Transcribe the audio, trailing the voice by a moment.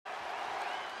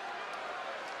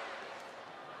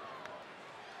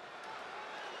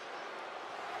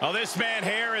Oh, this man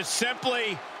here is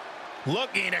simply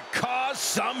looking to cause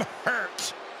some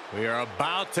hurt. We are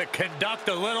about to conduct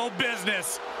a little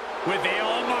business with the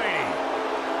Almighty.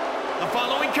 The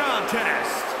following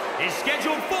contest is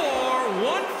scheduled for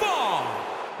one fall.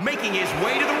 Making his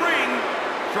way to the ring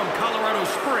from Colorado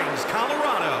Springs,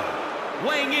 Colorado,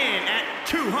 weighing in at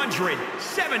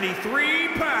 273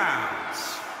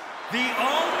 pounds, the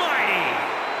Almighty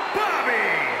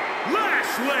Bobby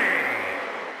Lashley.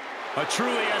 A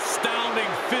truly astounding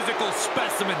physical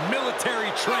specimen, military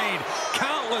trained,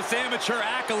 countless amateur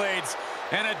accolades,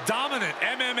 and a dominant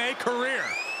MMA career.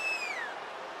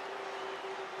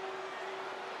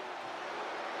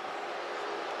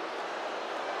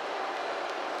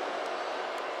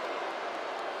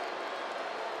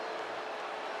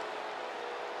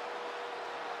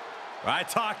 I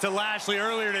talked to Lashley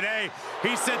earlier today.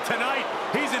 He said tonight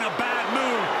he's in a bad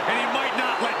mood and he might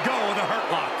not let go of the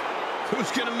Hurt Lock.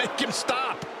 Who's gonna make him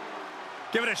stop?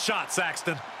 Give it a shot,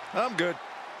 Saxton. I'm good.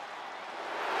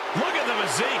 Look at the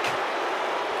physique.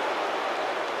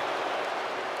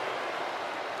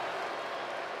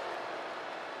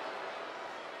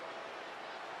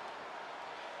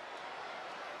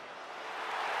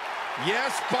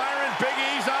 Yes, Byron, Big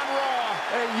E's on Raw.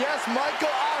 And yes,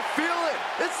 Michael, I feel it.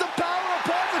 It's the power of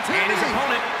positivity. And his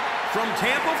opponent from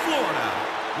Tampa, Florida,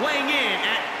 weighing in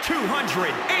at 285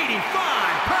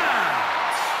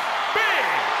 pounds, Big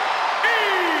E.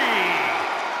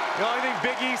 The only thing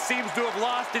Big E seems to have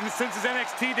lost since his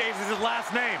NXT days is his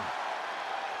last name.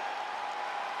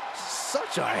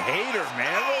 Such a hater,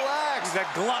 man. Relax. He's a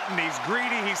glutton. He's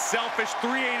greedy. He's selfish.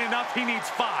 3 ain't enough. He needs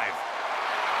 5.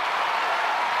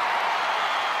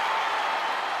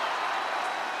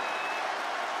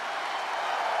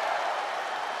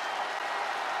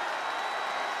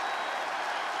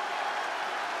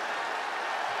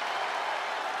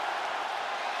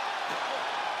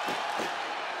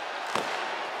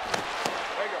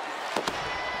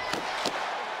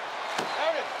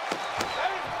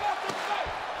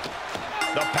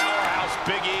 The powerhouse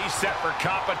Big E set for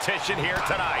competition here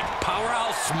tonight.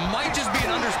 Powerhouse might just be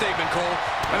an understatement, Cole.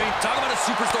 I mean, talk about a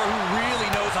superstar who really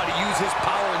knows how to use his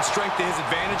power and strength to his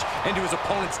advantage and to his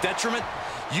opponent's detriment.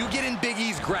 You get in Big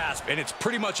E's grasp, and it's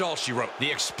pretty much all she wrote. The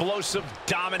explosive,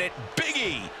 dominant Big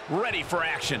E, ready for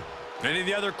action. And in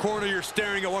the other corner, you're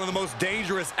staring at one of the most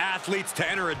dangerous athletes to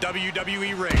enter a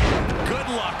WWE ring. Good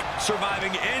luck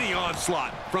surviving any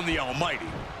onslaught from the Almighty.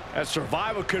 And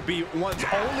survival could be one's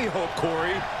only hope,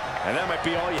 Corey. And that might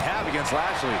be all you have against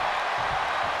Lashley.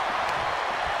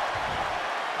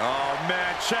 Oh,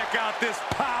 man, check out this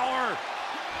power.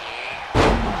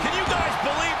 Can you guys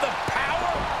believe the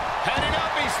power? Heading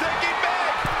up, he's thinking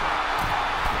big.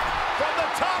 From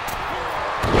the top.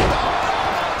 Oh,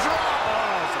 elbow drop.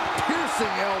 Oh, it's a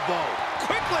piercing elbow.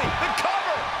 Quickly, the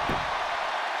cover.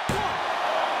 1,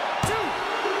 2.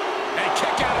 And a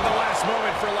kick out at the last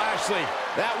moment for Lashley.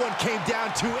 That one came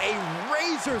down to a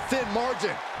razor-thin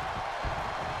margin.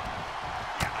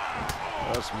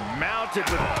 Just mounted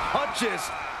with punches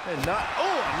and not, oh,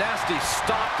 a nasty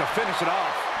stop to finish it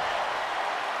off.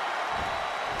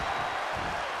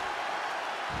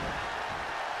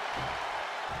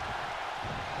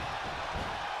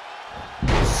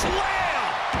 Slam!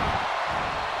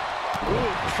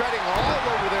 Ooh, treading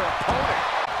all over their opponent.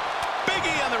 Big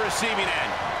E on the receiving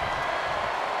end.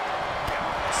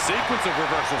 Sequence of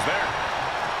reversals there.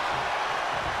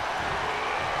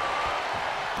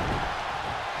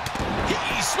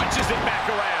 He switches it back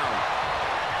around.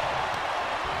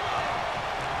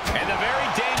 And the very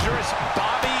dangerous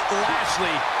Bobby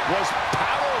Lashley was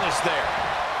powerless there.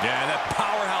 Yeah, that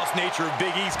powerhouse nature of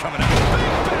Big E's coming out. Big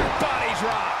back body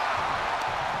drop.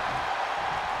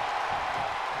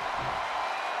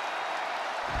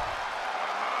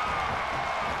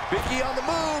 Big E on the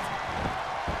move.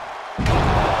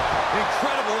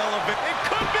 Incredible elevation. It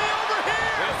could be over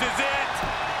here. This is it.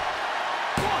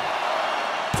 1,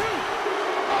 2.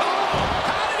 Oh,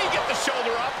 how did he get the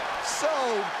shoulder up? So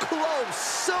close,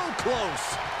 so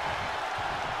close.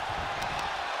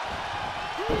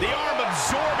 The arm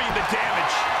absorbing the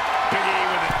damage. Big E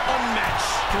with an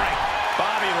unmatched strength.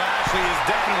 Bobby Lashley is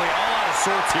definitely all out of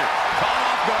sorts here. Caught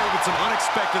off guard with some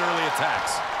unexpected early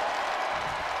attacks.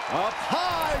 Up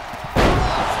high,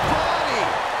 cross body.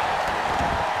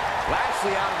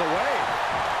 Lashley out of the way.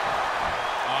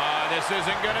 This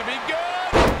isn't going to be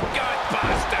good.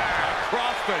 Gutbuster.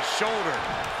 Across the shoulder.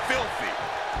 Filthy.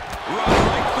 Run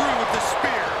right through with the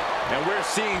spear. And we're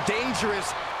seeing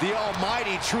dangerous the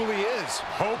Almighty truly is.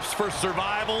 Hopes for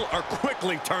survival are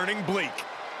quickly turning bleak.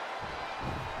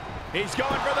 He's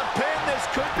going for the pin. This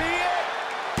could be it.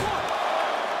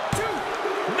 1, 2.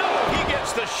 No, he gets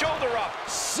Gets the shoulder up.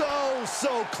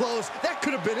 So close. That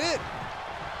could have been it.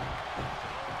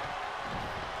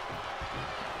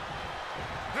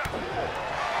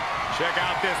 Check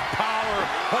out this power.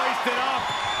 Hoist it up.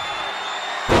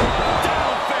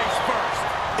 Down face first.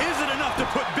 Is it enough to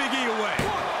put Big E away?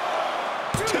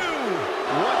 2.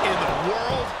 What in the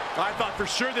world? I thought for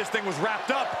sure this thing was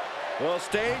wrapped up. Well,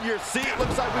 stay in your seat.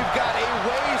 Looks like we've got a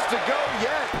ways to go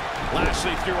yet.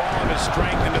 Lashley threw all of his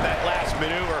strength into that last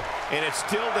maneuver, and it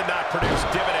still did not produce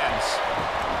dividends.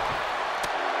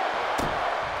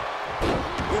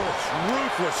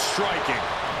 Ruthless striking.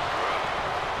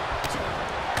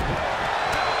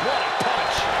 What a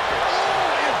punch.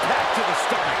 Oh, impact to the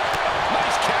stomach.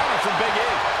 Nice counter from Big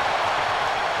E.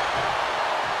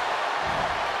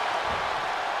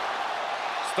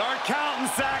 Start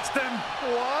counting, Saxton.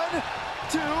 1,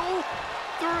 2,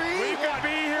 3. We could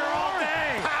be here all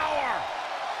day. Power.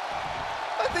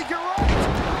 I think you're right.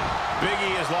 Big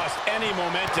E has lost any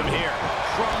momentum here.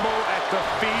 Crumble at the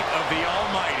feet of the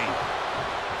Almighty.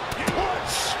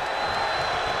 Punch.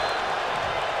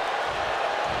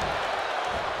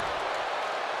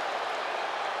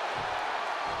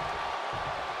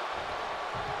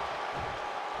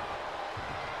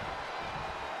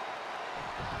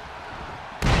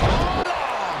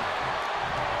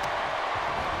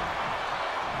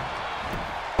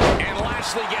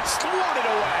 Lashley gets thwarted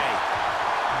away.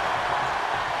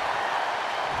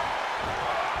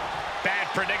 Bad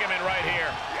predicament right here.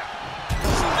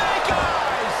 Snake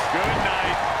eyes! Good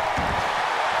night.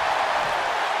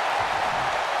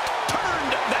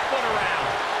 Turned that one around.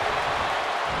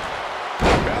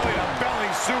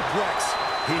 Belly-to-belly suplex.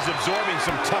 He's absorbing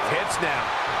some tough hits now.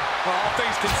 Well, all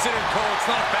things considered, Cole, it's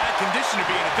not a bad condition to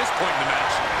be in at this point in the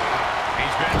match.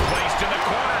 He's been placed in the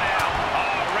corner now.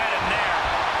 Oh, right in there.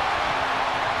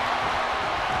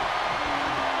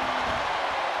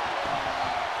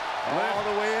 All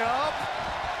the way up.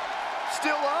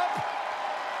 Still up.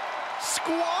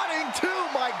 Squatting too,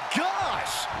 my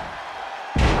gosh.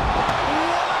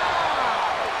 Wow.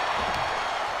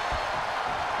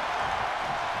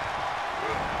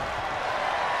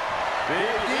 Big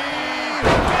E.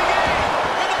 Big E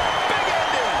with a big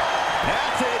ending.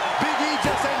 That's it. Big E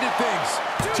just ended things.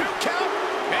 2 count,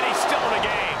 and he's still in the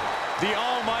game. The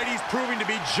Almighty's proving to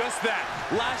be just that.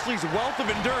 Lashley's wealth of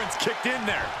endurance kicked in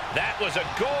there. That was a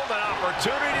golden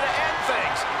opportunity to end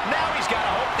things. Now he's got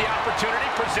to hope the opportunity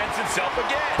presents itself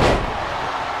again.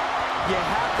 You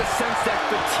have the sense that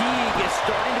fatigue is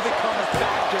starting to become a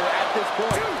factor at this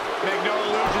point. Make no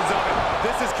illusions of it.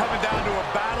 This is coming down to a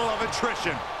battle of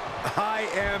attrition. I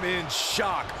am in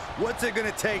shock. What's it going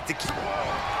to take to keep...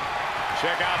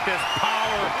 Check out this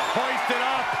power. Hoist it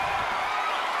up.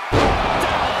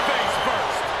 Down face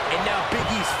first. And now Big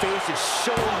E's face is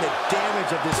showing the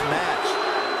damage of this match.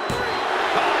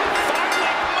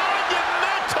 Finally,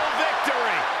 monumental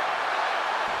victory.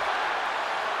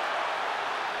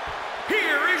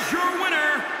 Here is your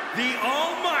winner, the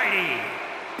Almighty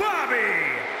Bobby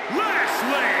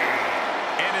Lashley.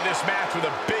 Ended this match with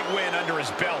a big win under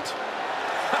his belt.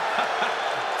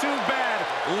 Too bad,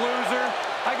 loser.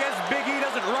 I guess Big E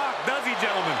doesn't rock, does he,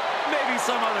 gentlemen? Maybe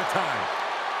some other time.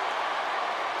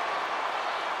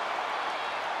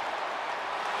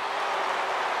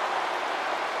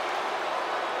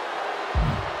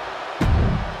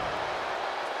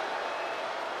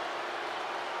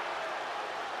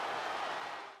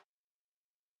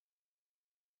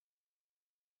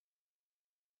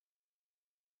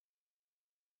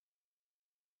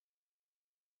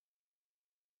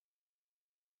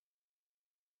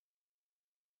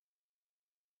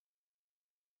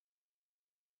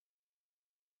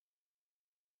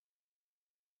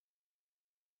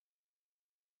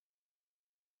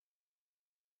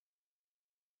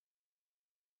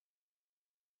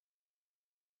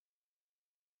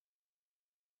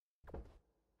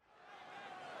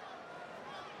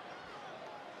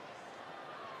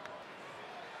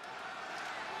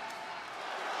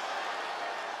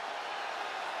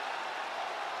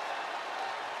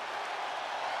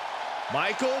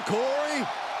 Michael, Corey,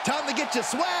 time to get your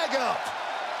swag up.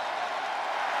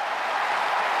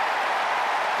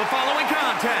 The following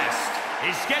contest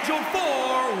is scheduled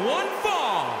for one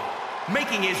fall.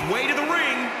 Making his way to the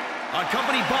ring,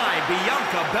 accompanied by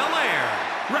Bianca Belair,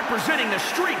 representing the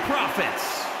Street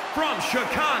Profits from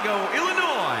Chicago,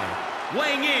 Illinois,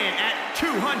 weighing in at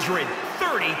 232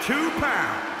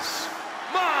 pounds,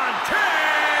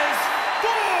 Montez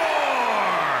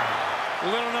Ford!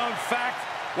 Little known fact,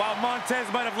 while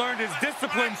Montez might have learned his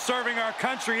discipline serving our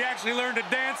country, he actually learned to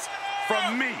dance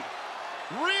from me.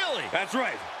 Really? That's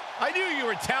right. I knew you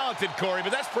were talented, Corey,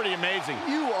 but that's pretty amazing.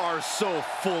 You are so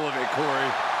full of it,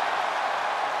 Corey.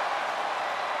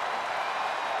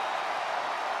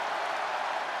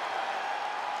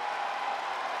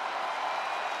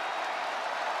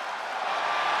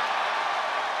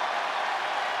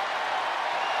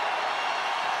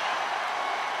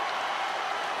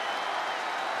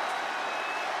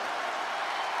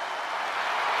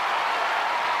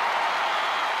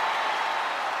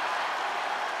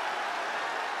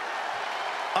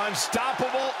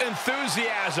 Unstoppable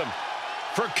enthusiasm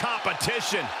for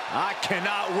competition. I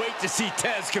cannot wait to see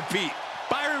Tez compete.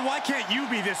 Byron, why can't you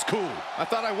be this cool? I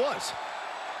thought I was.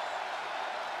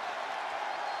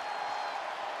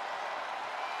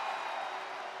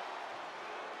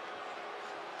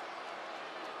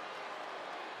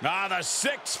 The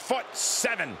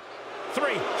 6'7",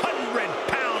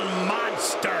 300-pound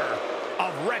monster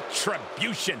of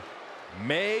retribution.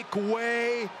 Make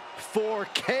way, for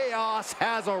chaos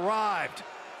has arrived.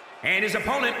 And his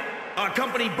opponent,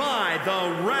 accompanied by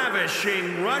the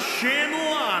ravishing Russian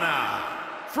Lana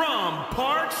from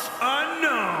parts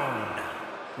unknown,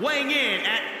 weighing in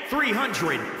at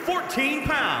 314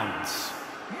 pounds,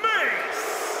 Mace.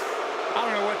 I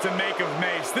don't know what to make of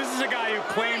Mace. This is a guy who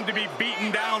claimed to be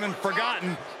beaten down and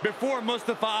forgotten before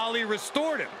Mustafa Ali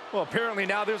restored him. Well, apparently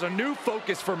now there's a new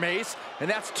focus for Mace, and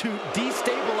that's to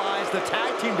destabilize the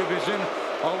tag team division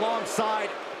alongside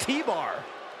T-Bar.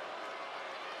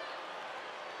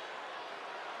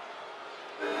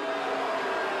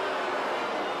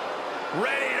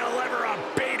 Ready to deliver a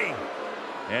beating.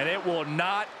 And it will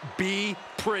not be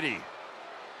pretty.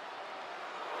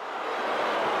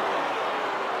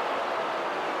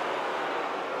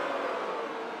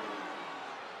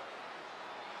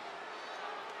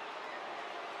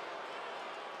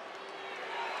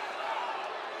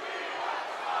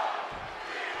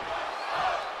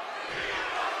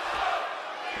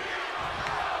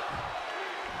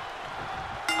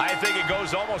 I think it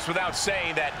goes almost without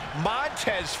saying that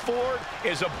Montez Ford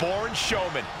is a born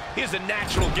showman. He is a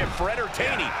natural gift for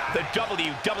entertaining the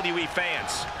WWE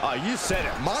fans. You said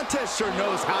it. Montez sure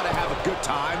knows how to have a good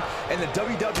time, and the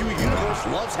WWE Universe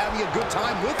loves having a good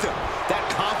time with him. That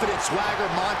confident swagger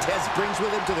Montez brings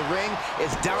with him to the ring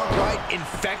is downright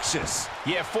infectious.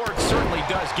 Yeah, Ford certainly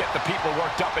does get the people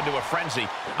worked up into a frenzy.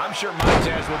 I'm sure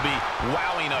Montez will be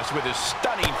wowing us with his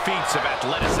stunning feats of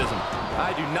athleticism.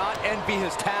 I do not envy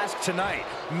his task tonight.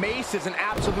 Mace is an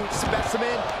absolute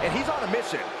specimen, and he's on a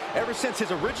mission. Ever since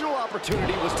his original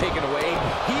opportunity was taken away,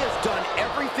 he has done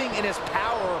everything in his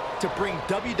power to bring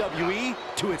WWE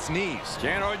to its knees.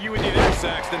 Can't argue with you there,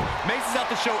 Saxton. Mace is out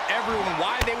to show everyone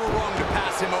why they were wrong to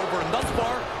pass him over, and thus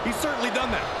far, he's certainly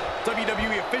done that.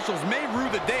 WWE officials may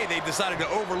rue the day they decided to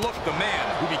overlook the man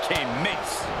who became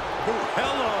Mace. Oh,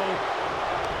 hello.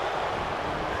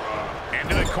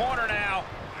 Into the corner now.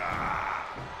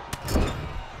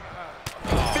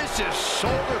 Vicious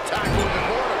shoulder tackle in the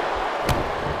corner.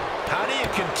 How do you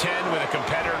contend with a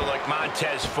competitor like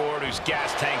Montez Ford, whose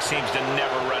gas tank seems to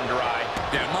never run dry?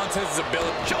 Yeah, Montez's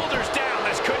ability. Shoulders down,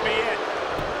 this could be it.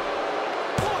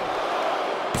 1,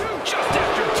 2, just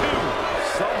after 2.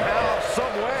 Somehow,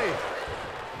 some way.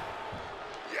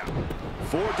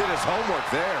 Ford did his homework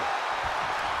there.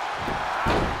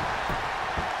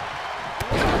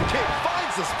 Kick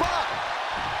finds the spot.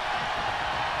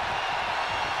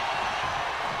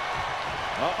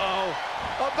 Uh-oh.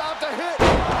 About to hit.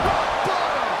 Rock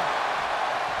bottom.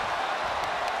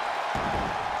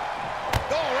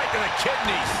 Oh, right to the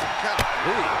kidneys.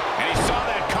 And he saw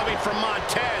that coming from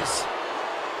Montez.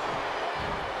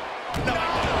 No,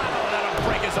 that'll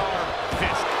break his arm.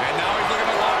 Fist. And now he's looking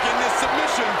to lock in this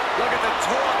submission. Look at the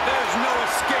torque. There's no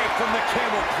escape from the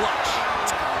camel clutch.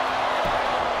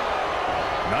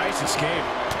 Nice escape.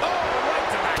 Oh, right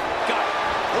to the gut.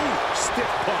 Ooh,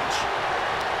 stiff punch.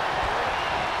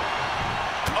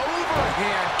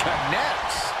 Overhand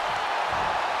connects.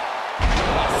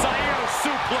 Saito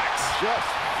suplex. Just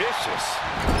vicious.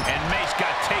 And Mace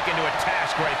got taken to a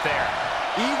task right there.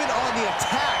 Even on the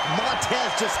attack,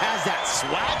 Montez just has that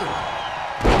swagger.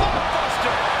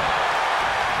 Buster.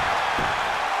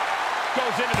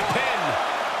 Goes into the pin.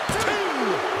 2.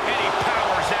 And he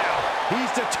powers out.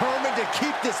 He's determined to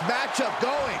keep this matchup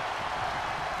going.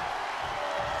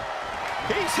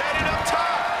 He's headed up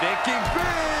top. Thinking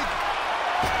big.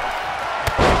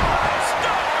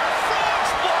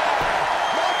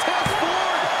 Montez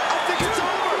Ford, I think it's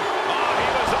over. Oh, he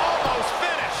was almost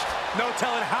finished. No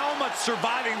telling how much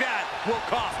surviving that will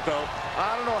cost, though.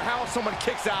 I don't know how someone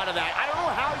kicks out of that. I don't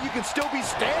know how you can still be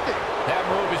standing. That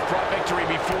move has brought victory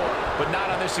before, but not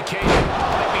on this occasion.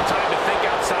 Might be time to think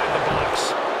outside the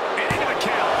box. And into the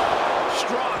count.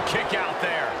 Strong kick.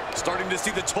 to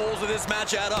see the tolls of this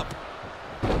match add up.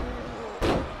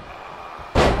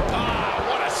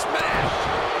 What a smash.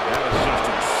 That was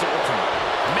just insulting.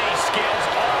 May scales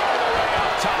all the way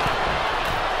up top.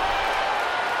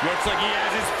 Looks like he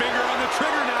has his finger on the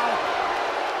trigger now.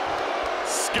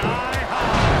 Sky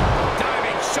high.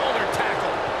 Diving shoulder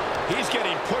tackle. He's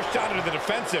getting pushed out into the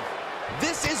defensive.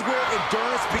 This is where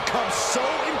endurance becomes so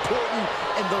important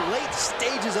in the late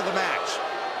stages of the match.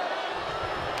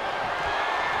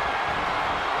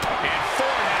 And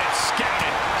forehead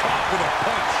scouted. Caught with a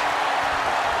punch.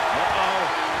 Uh-oh.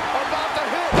 About to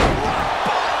hit. Rock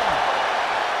bottom.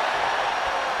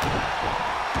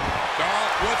 Oh,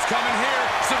 what's coming here?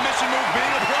 Submission move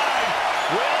being applied.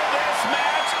 Will this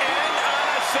match end on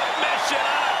a submission,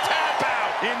 on a tap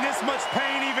out? In this much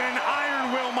pain, even an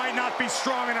iron will might not be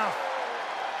strong enough.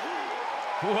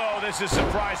 Whoa, this is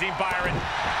surprising, Byron.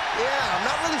 Yeah, I'm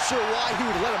not really sure why he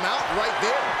would let him out right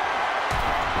there.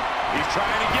 He's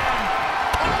trying again.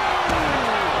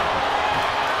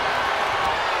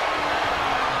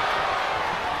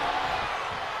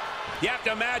 You have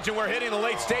to imagine we're hitting the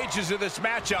late stages of this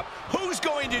matchup. Who's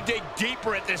going to dig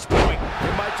deeper at this point?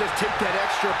 They might just take that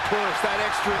extra push, that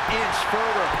extra inch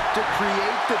further to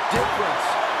create the difference.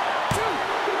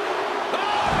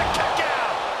 Oh, the kick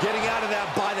out! Getting out of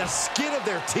that by the skin of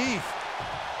their teeth.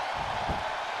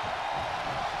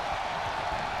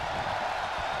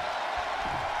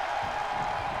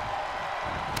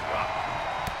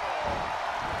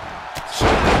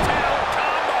 Shot-tail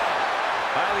combo.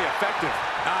 Highly effective.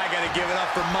 I got to give it up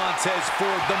for Montez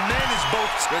Ford. The man is both.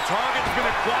 The target's been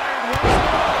acquired once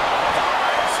more.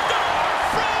 Five-star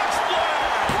frog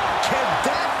splash. Can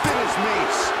that finish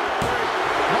Mace?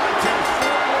 Montez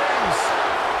Ford wins.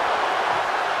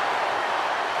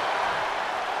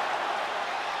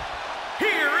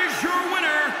 Here is your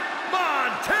winner,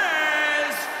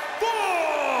 Montez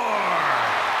Ford!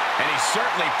 And he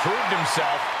certainly proved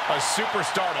himself a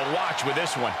superstar to watch with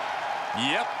this one.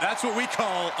 Yep, that's what we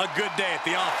call a good day at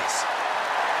the office.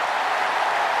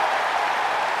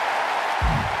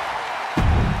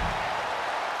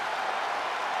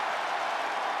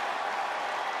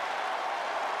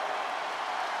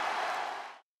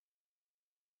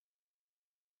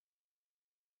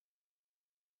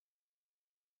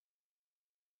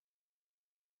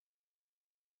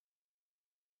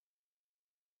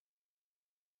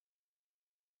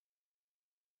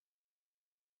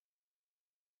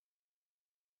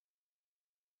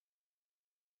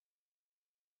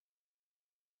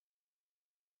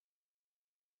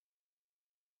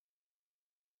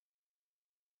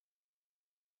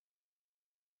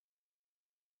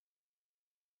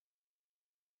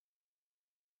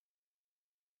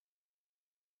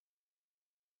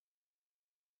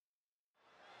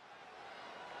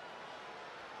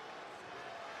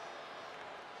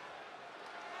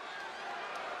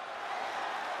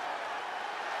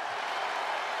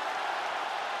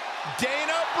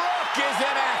 Dana Brooke is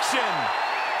in action.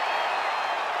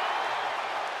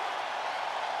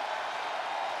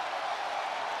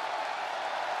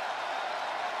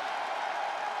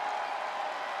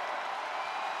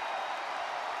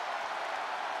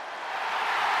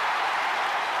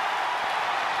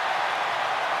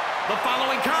 The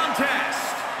following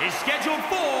contest is scheduled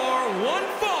for one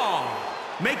fall.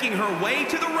 Making her way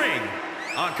to the ring,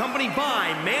 accompanied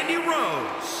by Mandy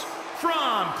Rose.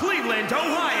 From Cleveland,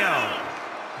 Ohio,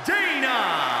 Dana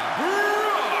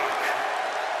Brooke.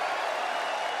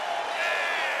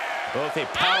 Both a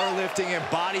powerlifting and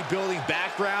bodybuilding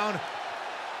background,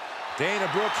 Dana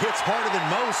Brooke hits harder than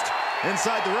most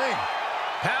inside the ring.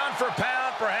 Pound for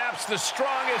pound, perhaps the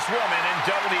strongest woman in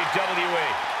WWE.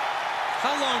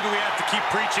 How long do we have to keep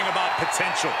preaching about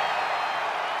potential?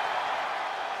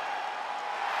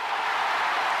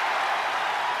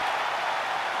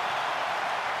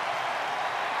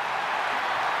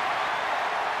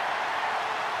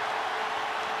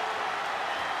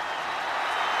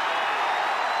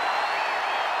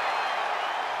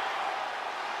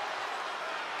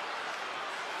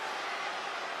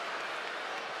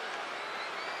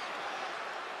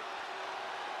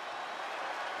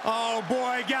 Oh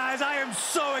boy, guys, I am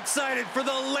so excited for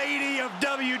the lady of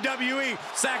WWE.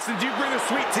 Saxton, do you bring a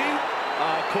sweet tea?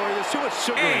 Corey, there's too much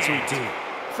sugar in sweet tea.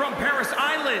 From Paris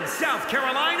Island, South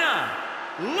Carolina,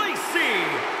 Lacey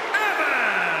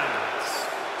Evans.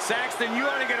 Saxton, you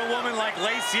ought to get a woman like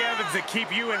Lacey Evans to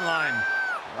keep you in line.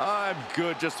 I'm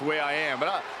good just the way I am,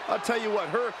 but I'll tell you what,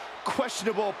 her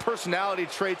questionable personality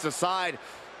traits aside,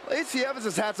 Lacey Evans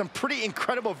has had some pretty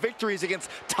incredible victories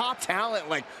against top talent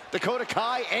like Dakota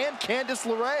Kai and Candice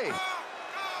LeRae.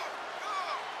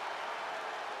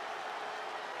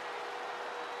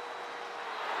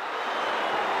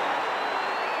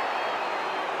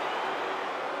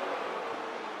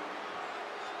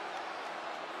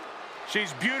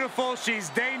 She's beautiful, she's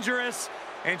dangerous,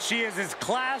 and she is as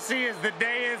classy as the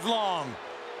day is long.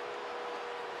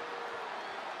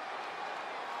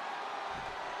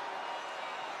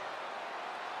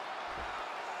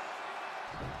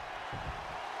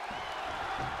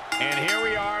 And here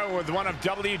we are with one of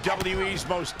WWE's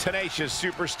most tenacious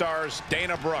superstars,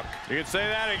 Dana Brooke. You can say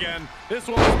that again. This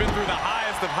woman's been through the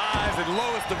highest of highs and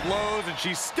lowest of lows, and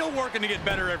she's still working to get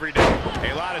better every day.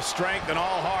 A lot of strength and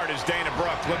all heart is Dana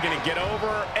Brooke, looking to get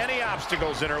over any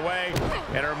obstacles in her way,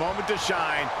 and her moment to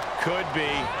shine could be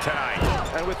tonight.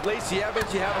 And with Lacey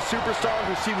Evans, you have a superstar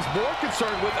who seems more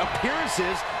concerned with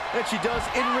appearances than she does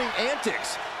in-ring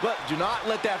antics. But do not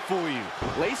let that fool you.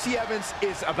 Lacey Evans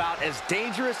is about as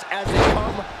dangerous as they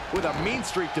come, with a mean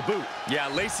streak to boot. Yeah,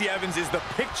 Lacey Evans is the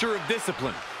picture of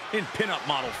discipline in pinup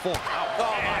model form.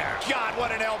 Oh my God,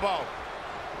 what an elbow.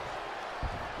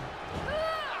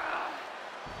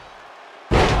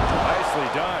 Nicely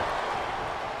done.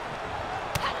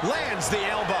 Lands the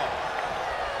elbow.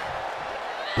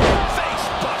 Face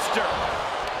buster.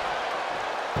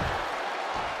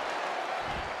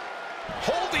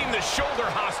 Holding the shoulder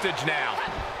hostage now.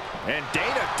 And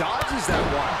Dana dodges that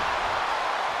one.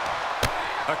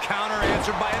 A counter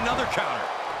answered by another counter.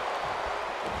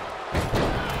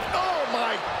 Oh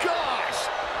my gosh!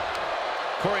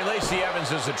 Corey, Lacey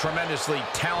Evans is a tremendously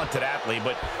talented athlete,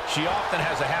 but she often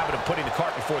has a habit of putting the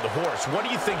cart before the horse. What do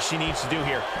you think she needs to do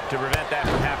here to prevent that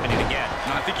from happening again?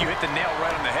 I think you hit the nail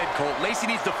right on the head, Colt. Lacey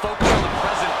needs to focus on the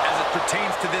present as it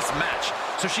pertains to this match.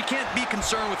 So she can't be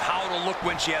concerned with how it'll look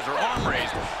when she has her arm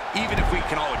raised, even if we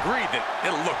can all agree that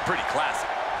it'll look pretty classy.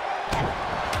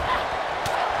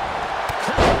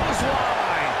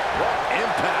 Clothesline! What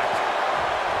impact!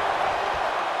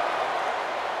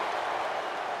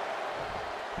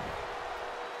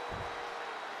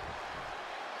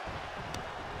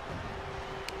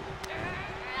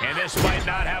 And this might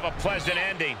not have a pleasant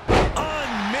ending.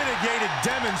 Unmitigated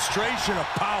demonstration of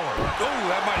power. Oh,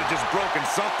 that might have just broken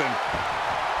something.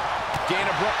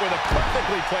 Dana Brooke with a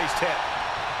perfectly placed hit.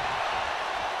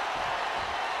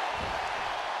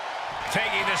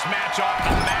 Taking this match off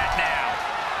the mat now.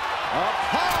 Up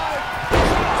high!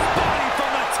 Body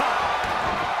from the top.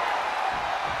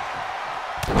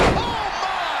 Oh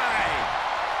my!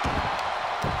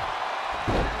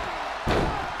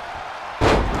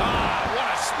 Ah,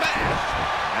 what a smash!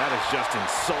 That is just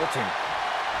insulting.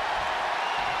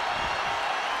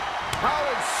 How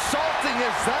insulting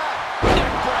is that?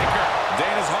 Neckbreaker.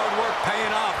 Dana's hard work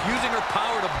paying off, using her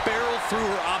power to barrel through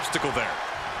her obstacle there.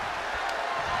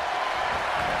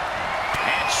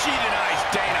 And she denies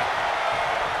Dana.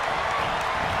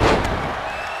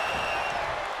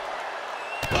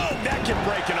 Oh, that can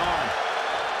break an arm.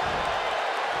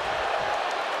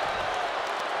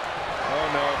 Oh,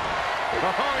 no.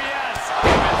 Oh, yes.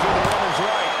 Evans with the woman's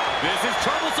right. This is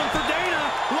troublesome for Dana.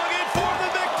 Looking for the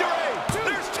victory.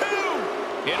 There's two.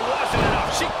 It wasn't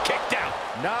enough. She kicked out.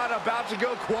 Not about to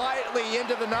go quietly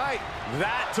into the night.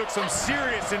 That took some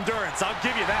serious endurance, I'll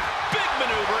give you that. Big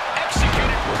maneuver,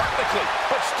 executed perfectly,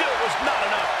 but still was not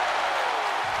enough.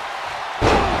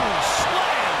 Boom,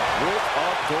 slam. With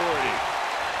authority.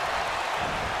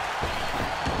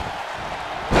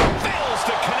 Fails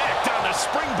to connect on the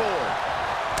springboard.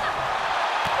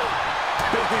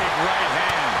 Big right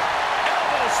hand.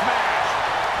 Elbow smash.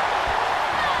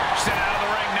 Sent out of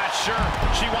the ring, not sure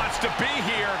she wants to be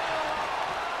here.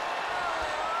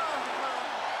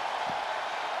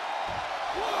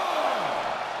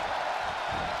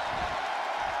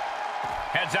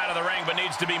 Heads out of the ring, but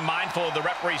needs to be mindful of the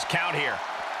referee's count here.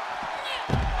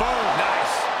 Boom,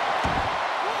 nice.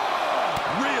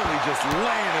 Really just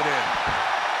laying it in.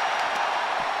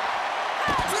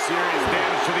 Serious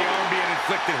damage to the arm being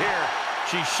inflicted here.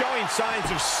 She's showing signs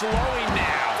of slowing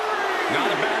now. Not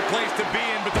a bad place to be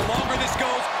in, but the longer this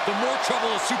goes, the more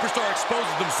trouble a superstar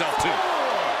exposes themselves to.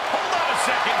 Hold on a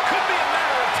second. Could be a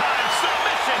matter of time.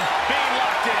 Submission being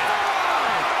locked in.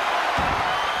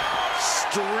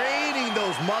 Straining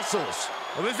those muscles.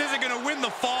 Well, this isn't going to win the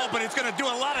fall, but it's going to do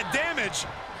a lot of damage.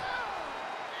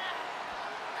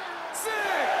 6.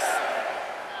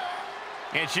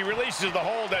 And she releases the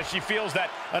hold as she feels that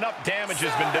enough damage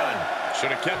has been done.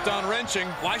 Should have kept on wrenching.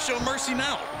 Why show mercy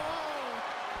now?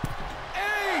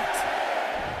 8.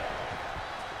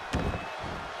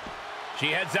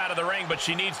 She heads out of the ring, but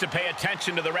she needs to pay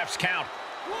attention to the ref's count.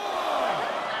 1.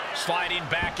 Sliding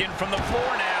back in from the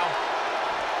floor now.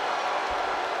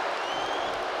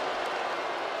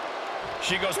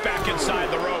 She goes back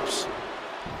inside the ropes.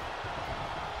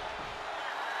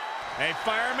 A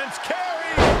fireman's carry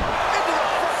into the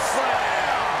foot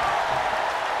slam.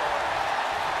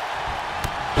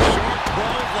 Short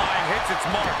clothesline hits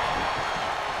its mark.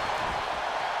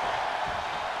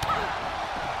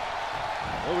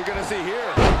 What are we gonna see here?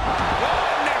 Oh,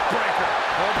 neck breaker.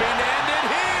 Hoping to end it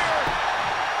here.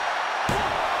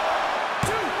 1,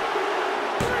 2,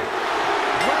 3.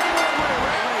 Wait.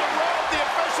 The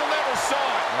official never saw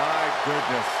it. My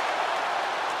goodness.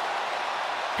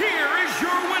 Here is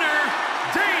your winner,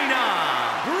 Dana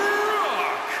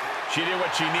Brooke. She did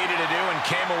what she needed to do and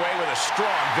came away with a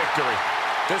strong victory.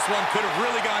 This one could have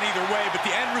really gone either way, but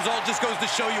the end result just goes to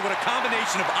show you what a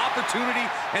combination of opportunity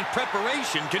and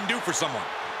preparation can do for someone.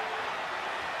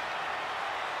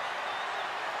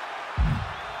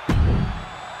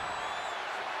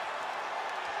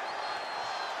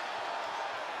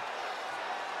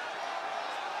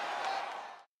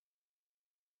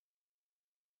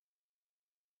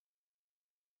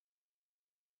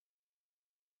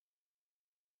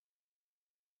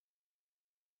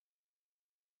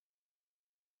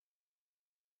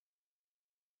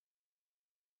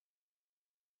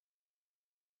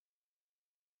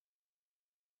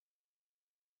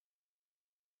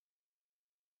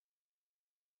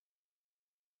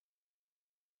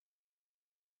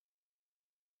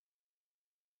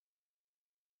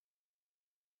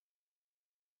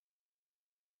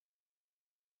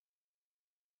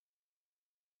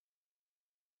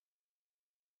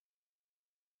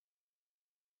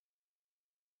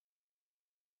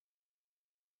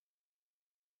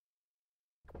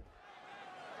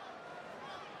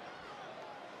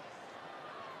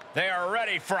 They are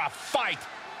ready for a fight.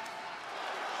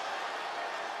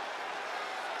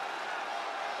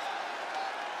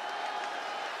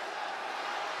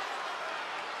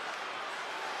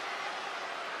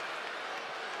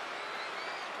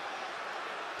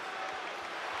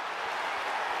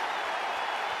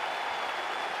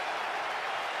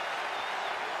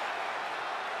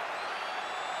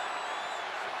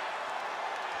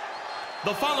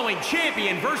 The following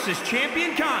champion versus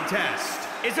champion contest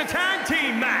is a tag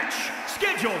team match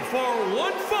scheduled for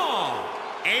one fall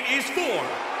and is for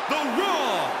the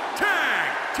Raw Tag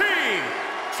Team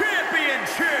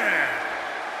Championship.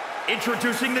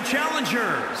 Introducing the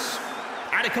challengers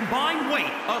at a combined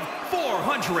weight of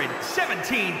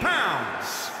 417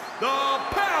 pounds, the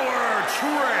Power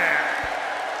Trip.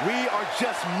 We are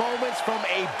just moments from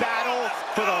a battle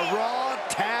for the Raw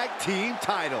Tag Team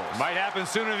titles. Might happen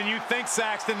sooner than you think,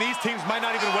 Saxton. These teams might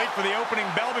not even wait for the opening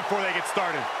bell before they get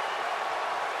started.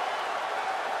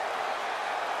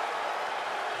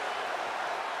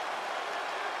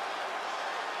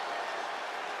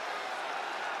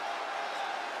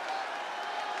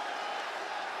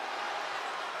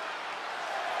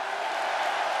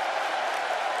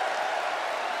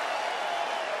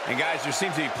 And guys, there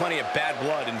seems to be plenty of bad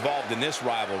blood involved in this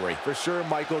rivalry. For sure,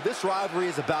 Michael. This rivalry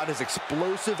is about as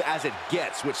explosive as it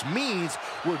gets, which means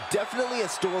we're definitely in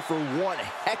store for one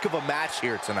heck of a match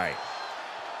here tonight.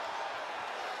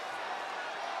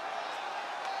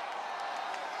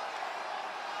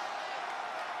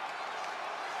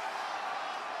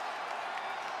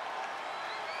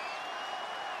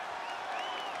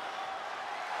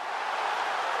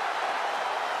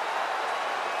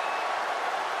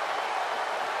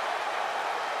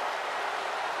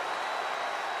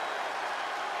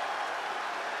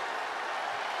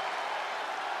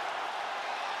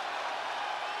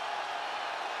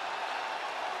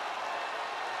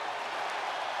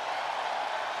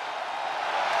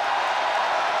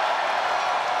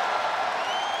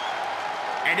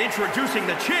 And introducing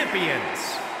the champions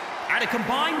at a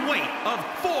combined weight of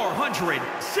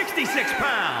 466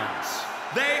 pounds,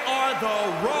 they are the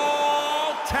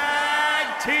Raw Tag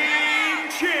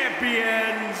Team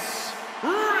Champions,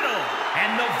 Riddle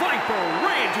and the Viper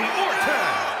Randy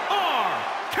Orton,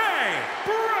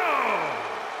 RK-Bro.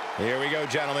 Here we go,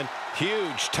 gentlemen.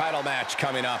 Huge title match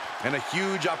coming up. And a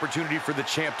huge opportunity for the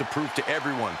champ to prove to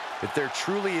everyone that there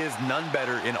truly is none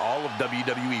better in all of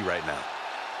WWE right now.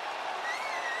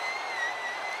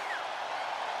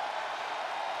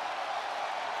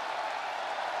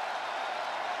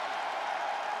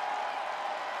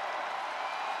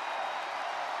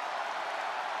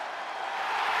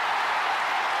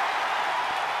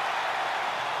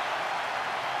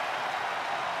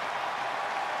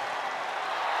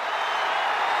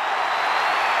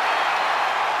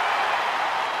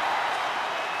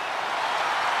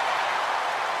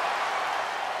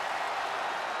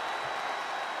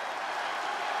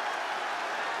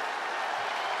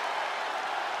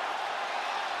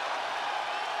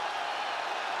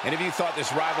 And if you thought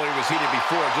this rivalry was heated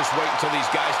before, just wait until these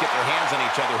guys get their hands on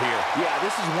each other here. Yeah,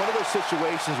 this is one of those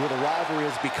situations where the rivalry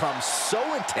has become so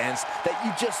intense that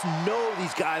you just know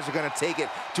these guys are going to take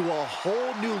it to a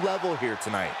whole new level here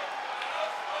tonight.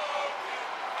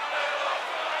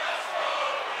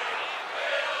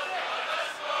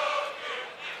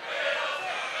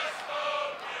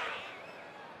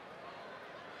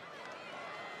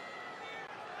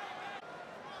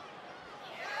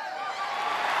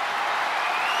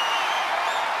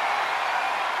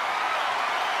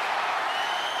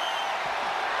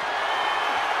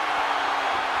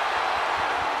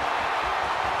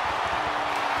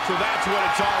 So that's what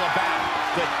it's all about,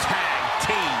 the tag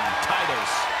team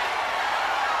titles.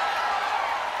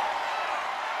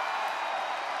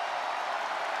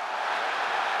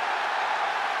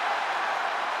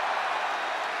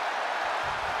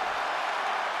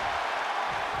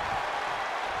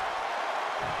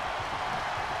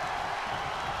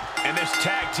 And this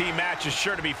tag team match is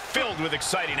sure to be filled with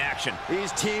exciting action.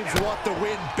 These teams want the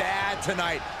win bad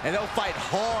tonight, and they'll fight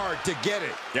hard to get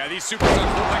it. Yeah, these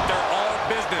superstars look like they're all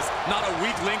business, not a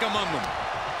weak link among them.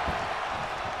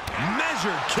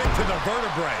 Measured kick to the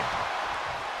vertebrae.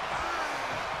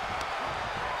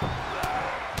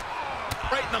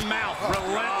 Right in the mouth,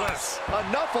 relentless.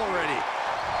 Enough already.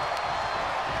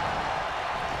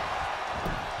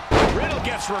 Riddle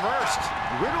gets reversed.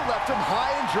 Riddle left him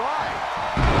high and dry.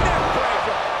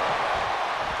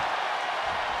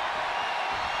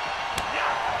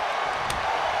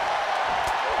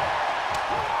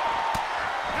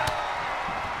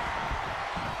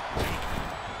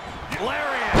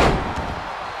 Lariat.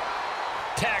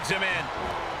 Tags him in.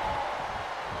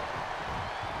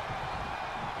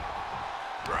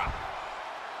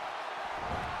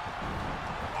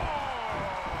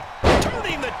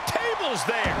 Turning the tables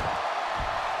there.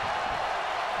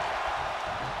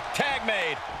 Tag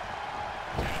made.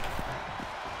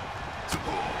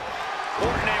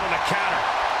 Orton able to counter.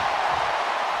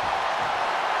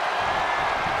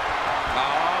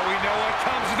 Oh, we know what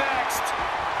comes next.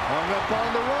 Hung up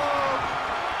on the rope.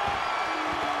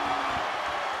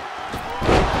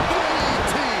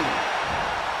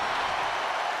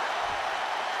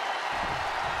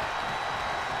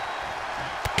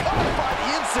 Caught by the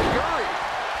enziguri.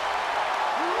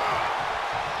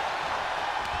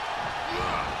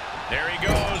 There he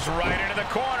goes, right into the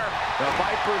corner. The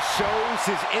Viper shows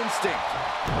his instinct.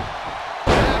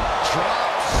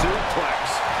 Backdrop suplex.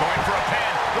 Going for a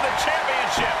pin for the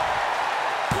championship.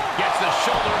 Gets the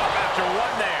shoulder up after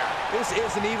one there. This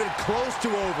isn't even close to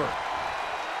over.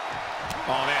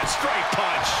 Oh, man, straight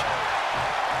punch.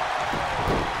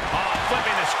 Oh,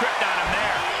 flipping the script on him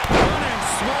there. Running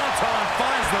Swanton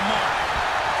finds the mark.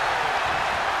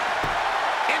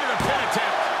 Into the pin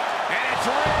attempt. And it's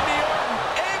Randy Orton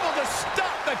able to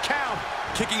stop the count.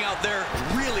 Kicking out there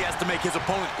really has to make his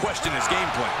opponent question his game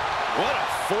plan. What a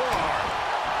forearm.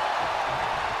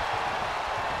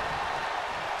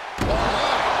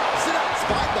 Sit out,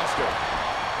 Spinebuster.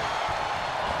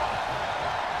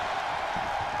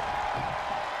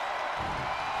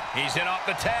 He's in off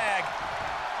the tag.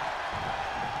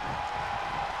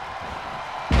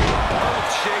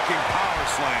 Earth-shaking power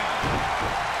slam.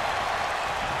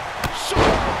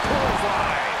 Shoulder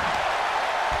clothesline.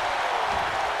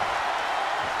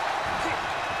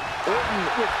 Orton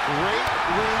with great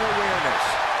ring awareness.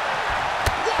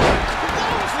 What a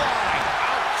clothesline.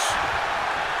 Ouch.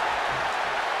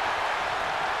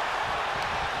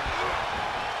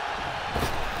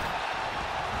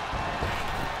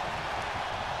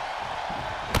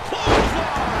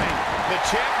 Clothesline. The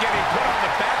champ getting put on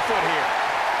the back foot here.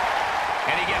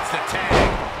 And he gets the tag.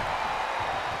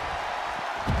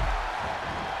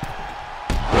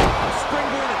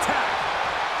 Springboard attack.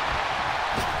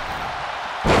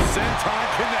 Senton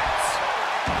connects.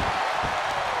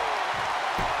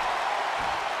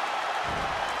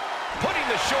 Putting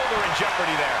the shoulder in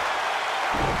jeopardy there.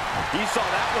 He saw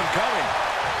that one coming.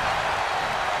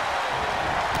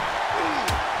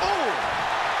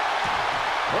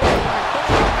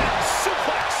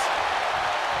 Suplex.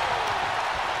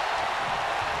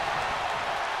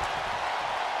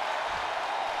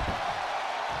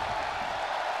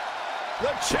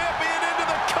 The champion into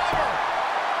the cover.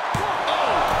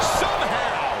 Oh,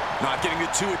 somehow. Not getting the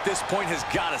two at this point has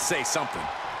got to say something.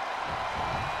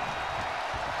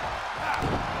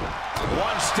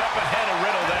 One step ahead of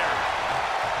Riddle there.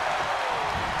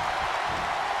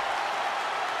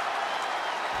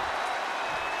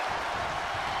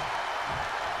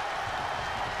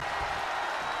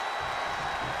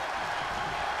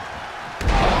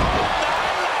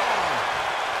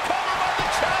 Cover by the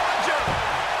challenger.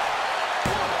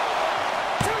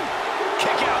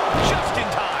 Kick out just in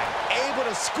time. Able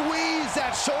to squeeze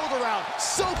that shoulder out.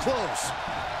 So close.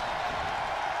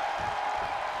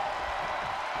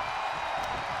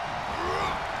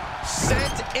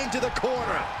 Sent into the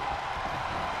corner.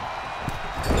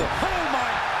 Oh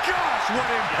my gosh, what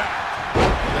impact.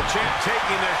 The champ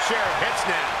taking their share of hits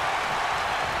now.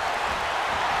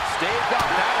 Staved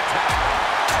off that attack.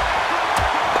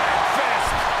 Back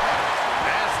fist.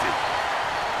 Nasty.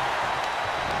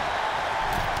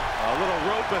 A little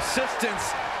rope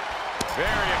assistance.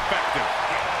 Very effective.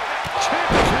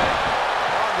 Kick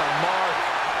on the mark.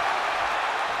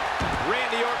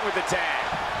 Randy Orton with the tag.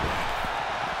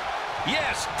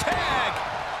 reverse tag.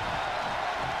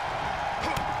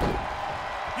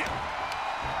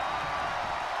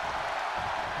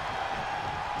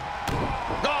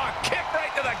 Oh, kick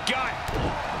right to the gut.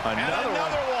 Another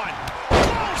one.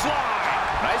 Clothesline.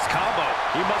 Nice combo.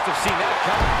 He must have seen that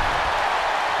coming.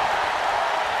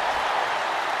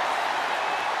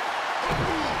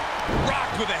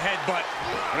 Rocked with a headbutt.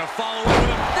 Gonna follow up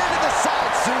with a Into the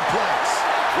side suplex.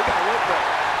 We got whip break.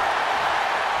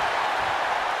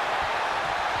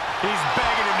 He's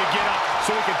begging him to get up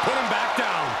so he can put him back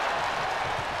down.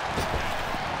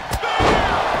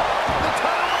 The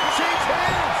title will change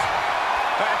hands.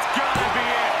 That's gotta be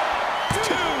it.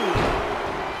 2.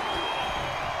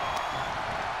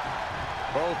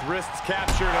 Both wrists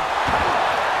captured. I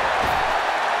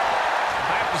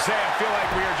have to say, I feel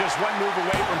like we are just one move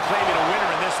away from claiming a winner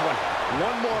in this one.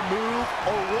 One more move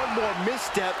or one more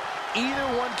misstep, either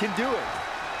one can do it.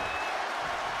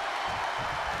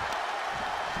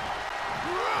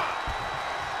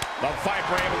 The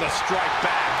Viper able to strike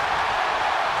back.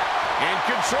 In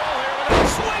control here with a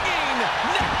swinging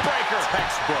neck breaker.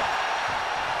 Textbook.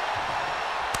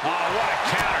 Oh, what a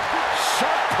counter.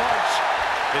 Sharp punch.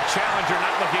 The challenger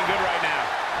not looking good right now.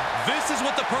 This is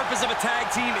what the purpose of a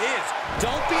tag team is.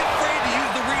 Don't be afraid to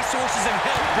use the resources and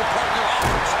help your partner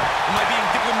offers. Am I being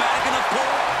diplomatic enough,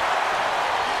 Cole?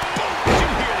 Boom! Did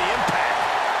you hear the impact?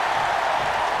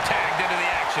 Tagged into the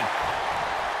action.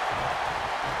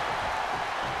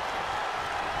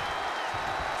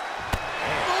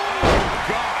 Oh,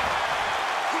 God.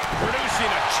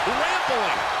 Producing a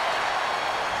trampling.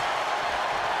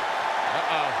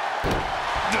 Uh-oh.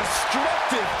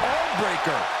 Destructive arm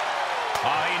breaker.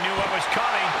 Oh, he knew what was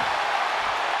coming.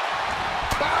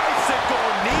 Bicycle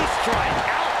knee strike.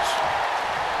 Ouch.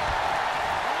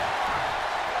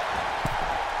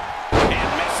 And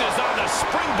misses on the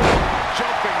springboard.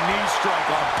 Jumping knee strike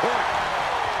on point.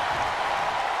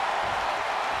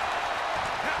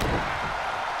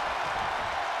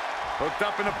 Hooked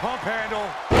up in a pump handle.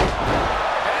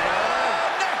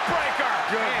 Neck breaker.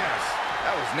 Goodness.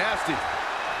 That was nasty.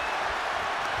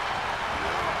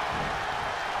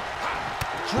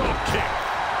 Drop kick.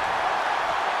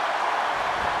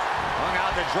 Hung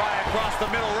out to dry across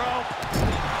the middle rope.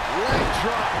 Leg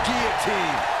drop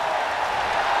guillotine.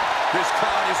 This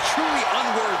crowd is truly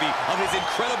unworthy of his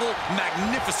incredible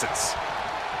magnificence.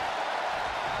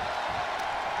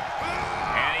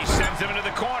 And he sends him into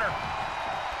the corner.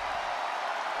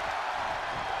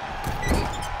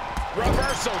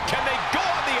 Reversal. Can they go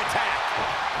on the attack?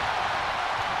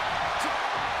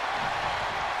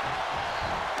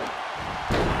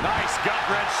 Nice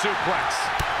gut-wrench suplex.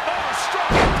 Oh,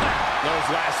 strong impact. Those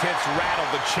last hits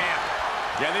rattled the champ.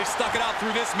 Yeah, they stuck it out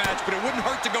through this match, but it wouldn't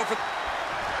hurt to go for...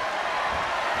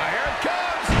 Now here it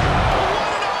comes. The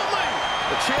one and only.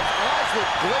 The champ's eyes look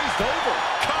glazed over.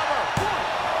 Cover.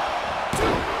 1,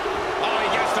 2. Oh, he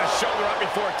gets the shoulder up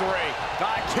before 3.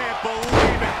 I can't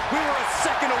believe it. We were a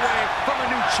second away from a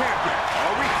new champion.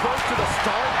 Are we close to the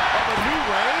start of a new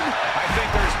reign? I think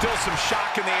there's still some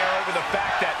shock in the air over the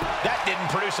fact that that didn't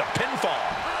produce a pinfall.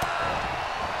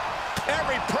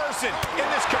 Every person in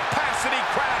this capacity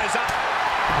crowd is up.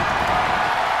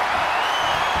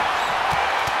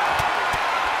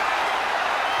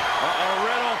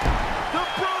 Riddle. The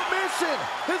Pro Mission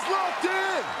is locked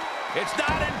in. It's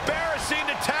not embarrassing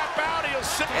to tap out. He'll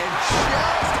sit. And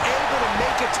just able to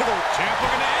make it to the... Champ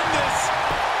looking to end this.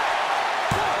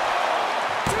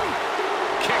 1,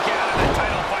 2. Kick out and the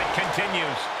title fight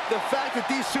continues. The fact that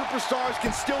these superstars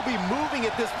can still be moving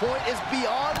at this point is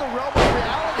beyond the realm of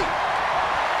reality.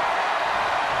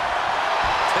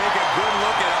 Take a good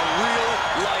look at a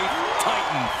real-life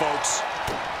Titan, folks.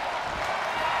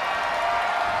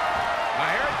 Now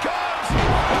here it comes.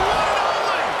 One and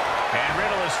only. And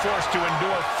Riddle is forced to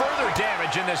endure further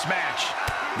damage in this match.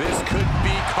 This could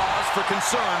be cause for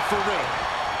concern for Riddle.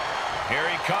 Here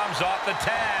he comes off the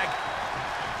tag.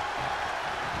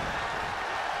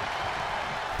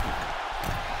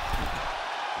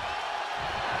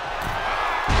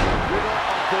 Riddle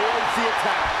avoids the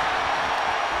attack.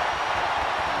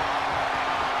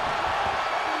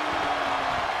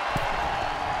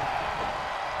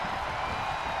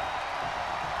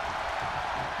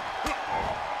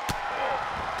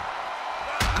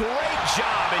 Great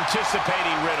job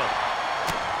anticipating Riddle.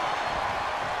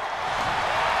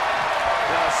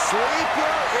 The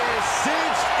sleeper is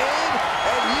cinched in,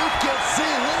 and you can see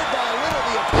little by little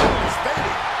the opponent is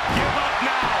fading. Give up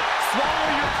now. Swallow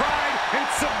your pride and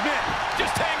submit.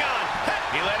 Just hang on.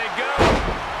 He let it go.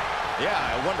 Yeah,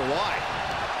 I wonder why.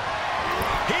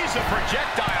 He's a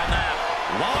projectile now.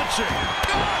 Launching.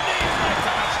 Oh, knees right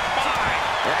to the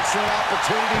spine. Excellent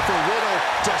opportunity for Riddle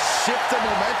to shift the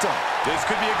momentum. This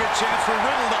could be a good chance for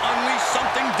Riddle to unleash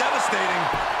something devastating.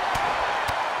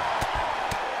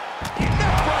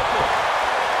 Neckbreaker.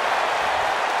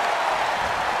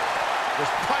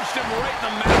 Just punched him right in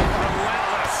the mouth.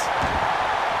 Relentless.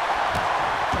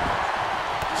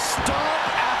 Stomp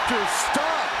after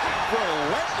stomp.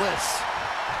 Relentless.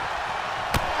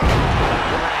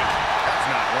 That's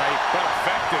not right, but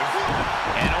effective.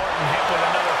 And Orton hit with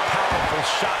another powerful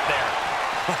shot there.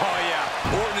 Oh,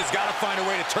 yeah. Orton has got to find a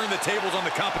way to turn the tables on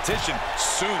the competition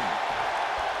soon.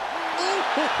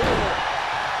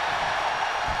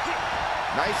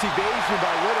 Nice evasion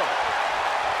by Riddle.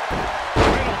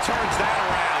 Riddle turns that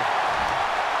around.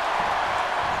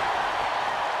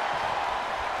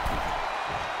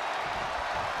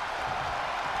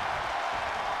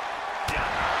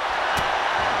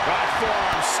 Right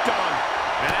forearm stun.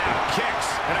 And now kicks.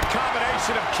 And a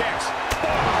combination of kicks.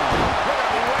 Look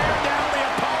at him wear down the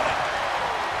opponent.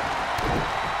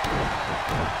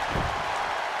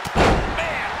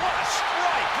 Man, what a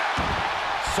strike.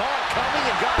 Saw it coming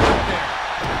and got out there.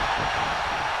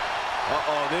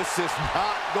 Uh-oh, this is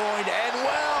not going to end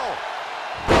well.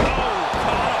 Oh,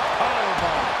 caught a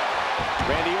powerbomb.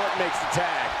 Randy Orton makes the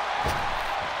tag.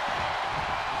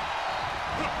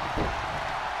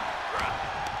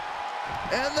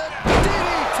 And the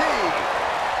DDT.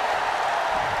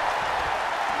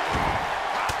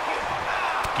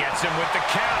 Gets him with the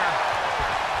counter.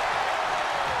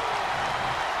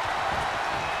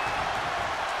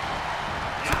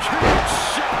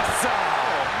 Kinshasa.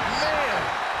 Man,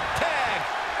 Tag.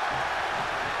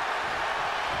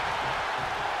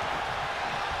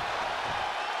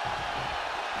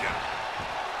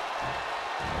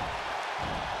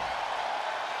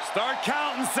 Start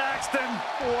counting, Saxton.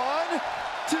 1,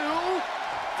 2,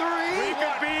 3. We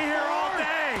could be here all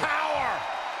day. Power.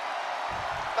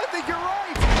 I think you're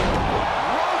right.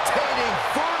 Rotating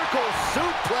vertical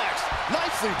suplex.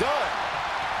 Nicely done.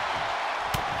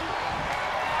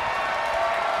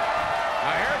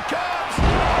 Now here it comes.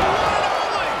 One and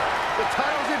only. The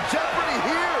title's in jeopardy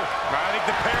here. I think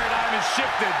the paradigm has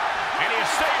shifted. And he is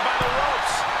saved by the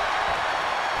ropes.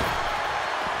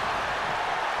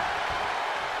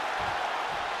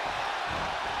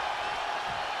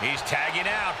 He's tagging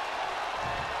out.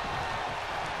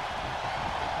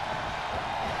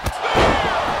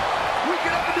 We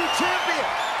could have a new champion.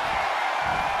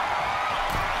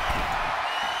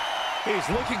 He's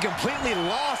looking completely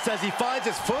lost as he finds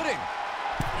his footing.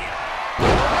 The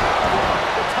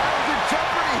title's in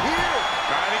jeopardy here.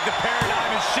 I think the paradigm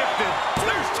has shifted.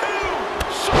 There's two.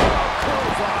 Sharp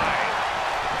clothesline.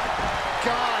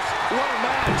 Gosh, what a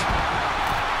match.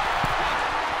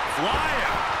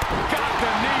 Flying. Got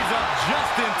the knees up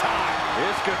just in time.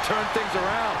 This could turn things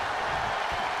around.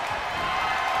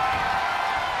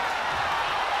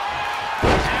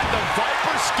 And the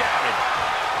Viper scouted.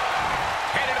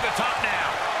 Headed to the top now.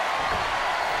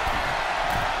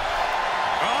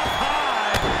 Up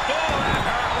high. Oh, that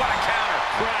hurt. What a counter.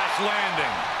 Crash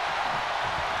landing.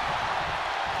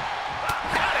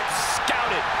 Got it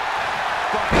scouted.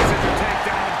 Body scissor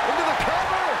takedown. Into the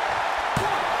cover.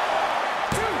 1,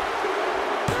 2,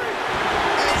 3.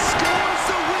 And scores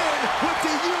the win with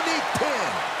the unique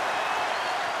pin.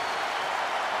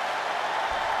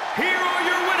 Here are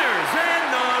your winners and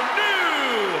the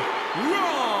new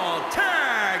Raw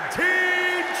Tag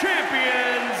Team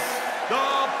Champions,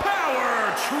 the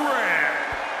Power Trip.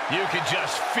 You can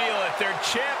just feel it. Their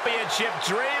championship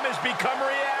dream has become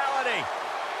reality.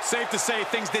 Safe to say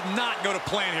things did not go to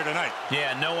plan here tonight.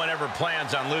 Yeah, no one ever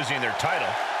plans on losing their title.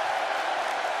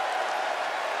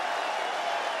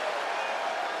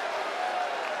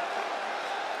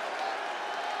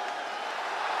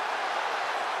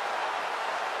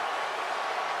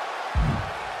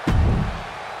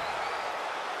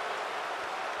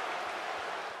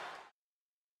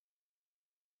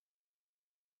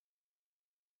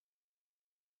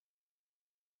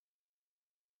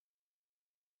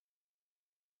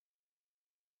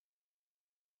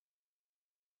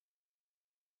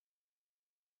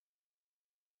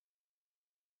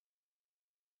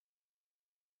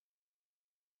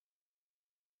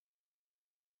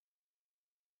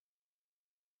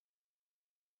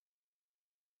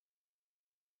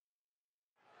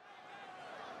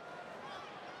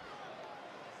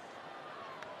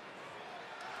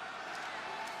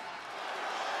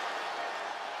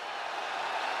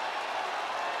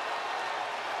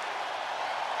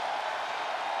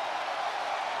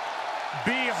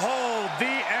 Behold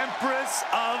the Empress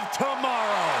of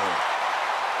Tomorrow,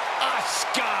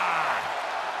 Asuka.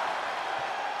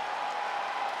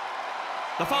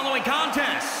 The following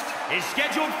contest is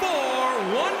scheduled for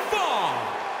one fall.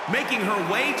 Making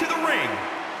her way to the ring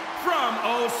from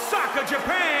Osaka,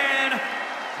 Japan,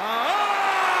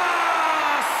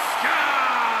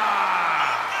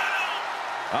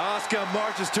 Asuka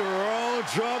marches to her own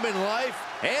drum in life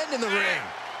and in the ring.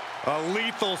 A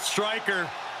lethal striker.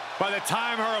 By the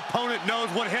time her opponent knows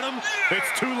what hit him,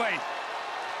 it's too late.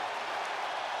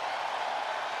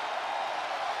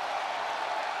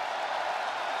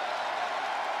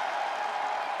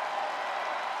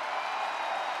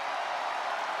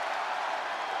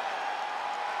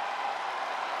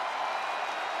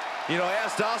 You know, I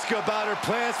asked Asuka about her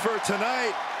plans for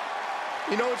tonight.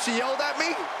 You know what she yelled at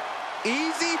me?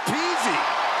 Easy peasy.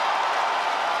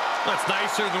 That's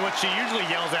nicer than what she usually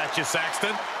yells at you,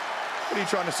 Saxton. What are you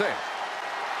trying to say?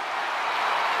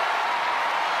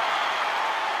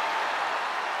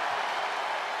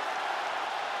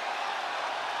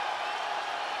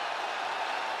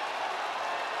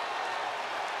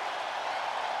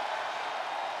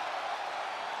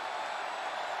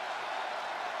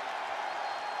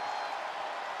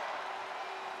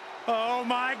 Oh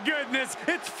my goodness,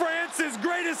 it's France's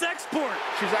greatest export.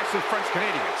 She's actually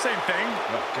French-Canadian. Same thing.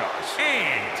 Oh, gosh.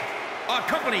 And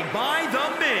accompanied by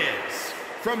The Miz,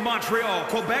 from Montreal,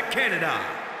 Quebec, Canada,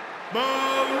 Maryse.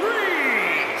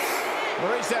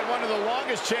 Maryse had one of the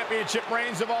longest championship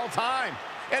reigns of all time.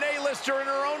 An A-lister in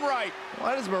her own right.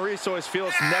 Why does Maryse always feel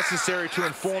it's necessary to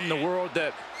inform the world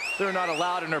that they're not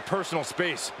allowed in her personal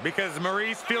space? Because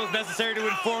Maryse feels necessary to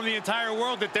inform the entire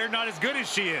world that they're not as good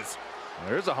as she is.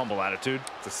 There's a humble attitude.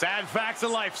 It's the sad facts of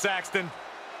life, Saxton.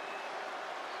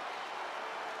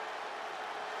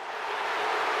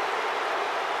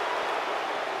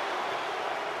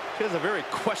 She has a very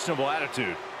questionable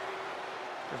attitude.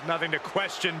 There's nothing to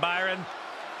question, Byron.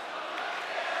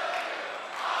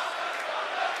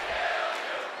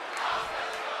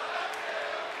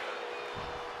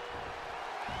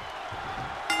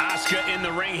 Asuka in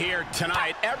the ring here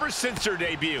tonight. Ever since her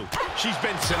debut, she's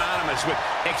been synonymous with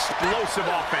explosive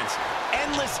offense,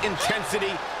 endless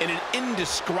intensity, and an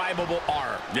indescribable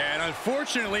arm. Yeah, and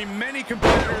unfortunately, many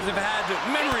competitors have had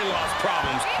memory loss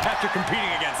problems after competing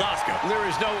against Asuka. There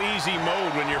is no easy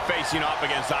mode when you're facing off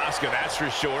against Asuka, that's for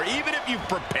sure. Even if you've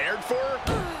prepared for her,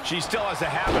 she still has a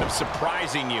habit of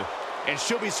surprising you. And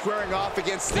she'll be squaring off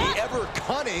against the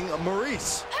ever-cunning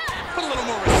Maryse. Put a little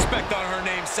more respect on her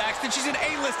name, Saxton. She's an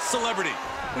A-list celebrity,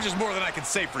 which is more than I can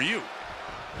say for you.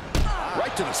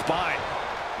 Right to the spine.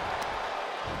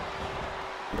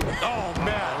 Oh,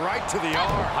 man, right to the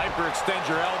arm. Hyperextend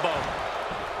your elbow.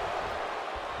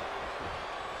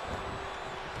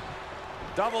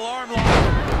 Double arm lock.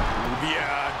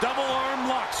 Yeah, double arm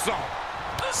lock zone.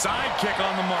 Side kick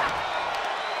on the mark.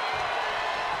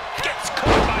 Gets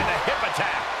caught by the hip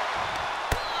attack.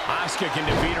 Asuka can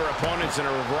defeat her opponents in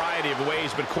a variety of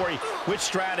ways, but Corey, which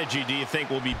strategy do you think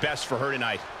will be best for her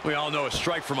tonight? We all know a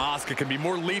strike from Asuka can be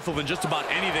more lethal than just about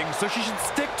anything, so she should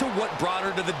stick to what brought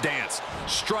her to the dance.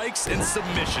 Strikes and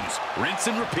submissions. Rinse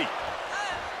and repeat.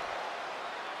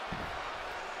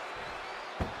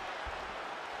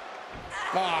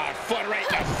 Foot right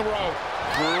in the throat.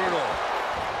 Brutal.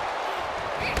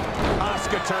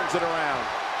 Asuka turns it around.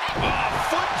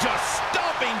 Foot just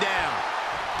stomping down.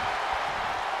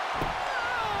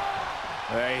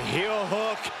 A heel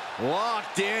hook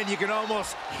locked in. You can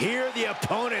almost hear the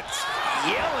opponents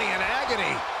yelling in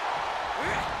agony.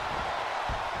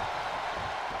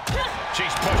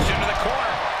 She's pushed into the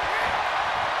corner.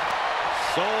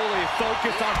 Solely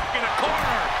focused on in a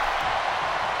corner.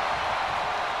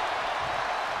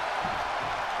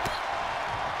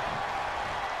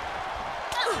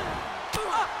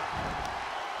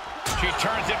 She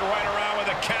turns it right around with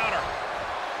a counter.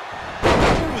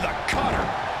 Ooh, the cutter.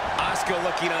 Asuka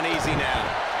looking uneasy now.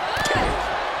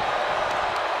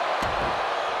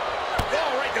 Oh,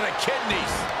 right to the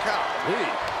kidneys. Golly.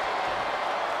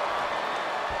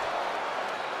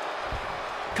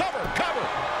 Cover.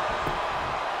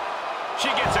 She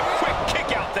gets a quick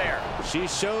kick out there. She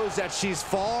shows that she's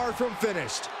far from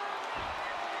finished.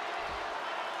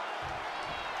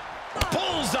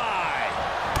 Bullseye.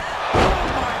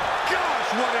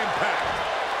 What impact.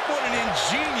 What an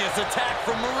ingenious attack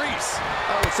from Maryse.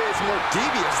 I would say it's more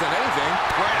devious than anything.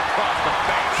 Right across the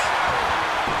face.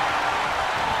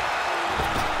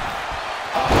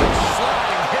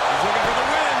 Sliding hit. He's looking for the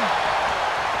win.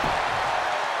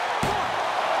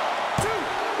 1, 2.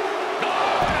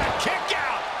 Oh, and a kick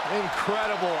out.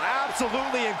 Incredible.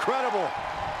 Absolutely incredible.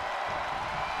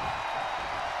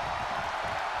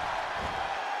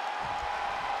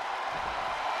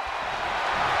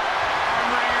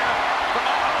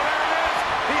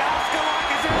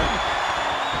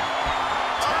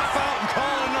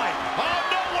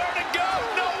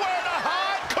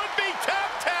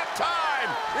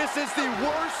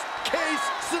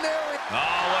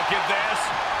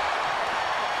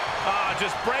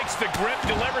 Just breaks the grip,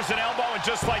 delivers an elbow, and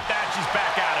just like that, she's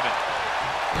back out of it.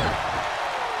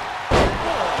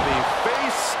 The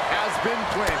face has been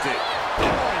planted.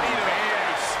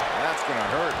 That's gonna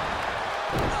hurt.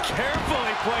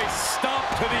 Carefully placed stomp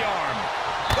to the arm.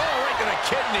 Oh, right to the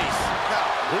kidneys.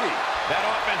 Golly. That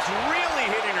offense really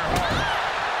hitting her hard.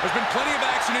 There's been plenty of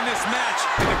action in this match,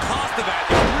 and the cost of that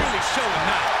is really showing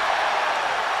now.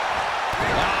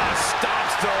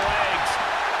 Stops to the legs.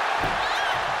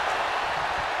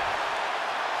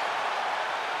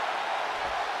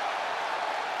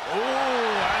 Oh,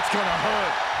 that's gonna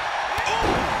hurt.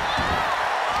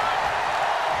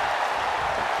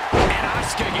 And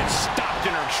Asuka gets stopped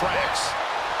in her tracks.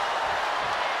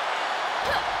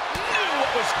 Knew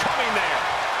what was coming there.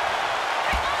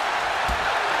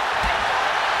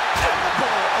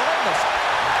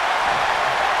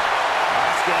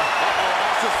 Asuka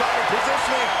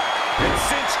positioning. It's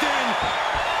cinched in.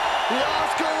 The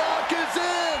Asuka lock is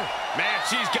in. Man,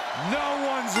 she's got... No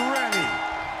one's ready.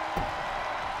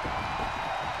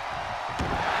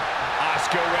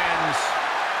 Asuka wins.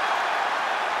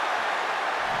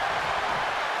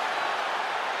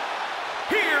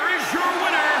 Here is your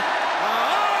winner,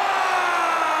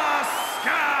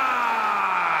 Asuka!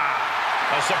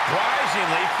 A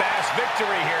surprisingly fast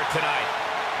victory here tonight.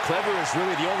 Clever is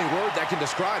really the only word that can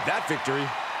describe that victory.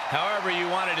 However you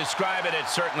want to describe it, it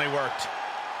certainly worked.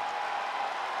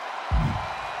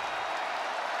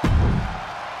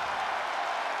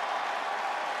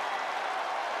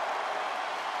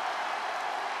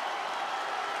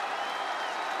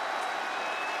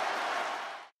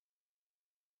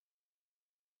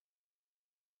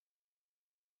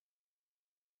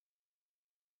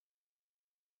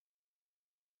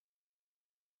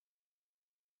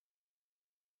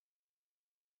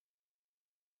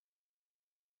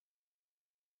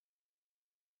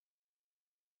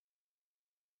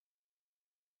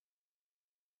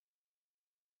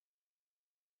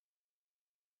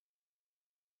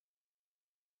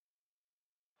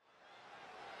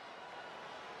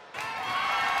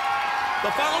 The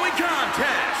following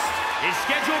contest is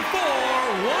scheduled for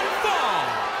one fall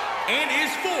and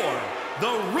is for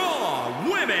the Raw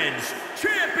Women's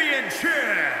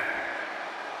Championship.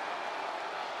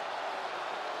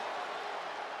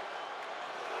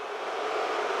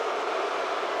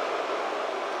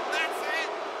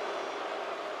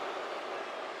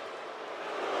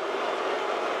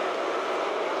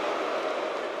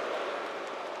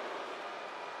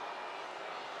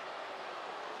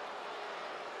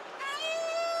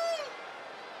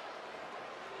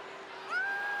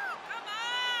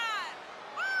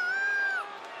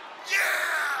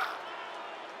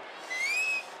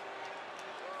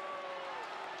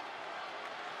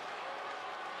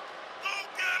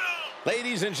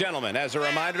 Ladies and gentlemen, as a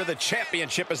reminder, the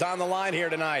championship is on the line here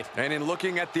tonight. And in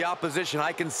looking at the opposition,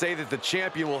 I can say that the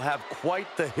champion will have quite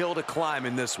the hill to climb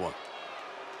in this one.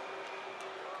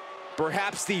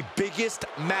 Perhaps the biggest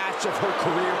match of her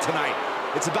career tonight.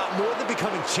 It's about more than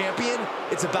becoming champion,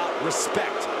 it's about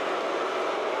respect.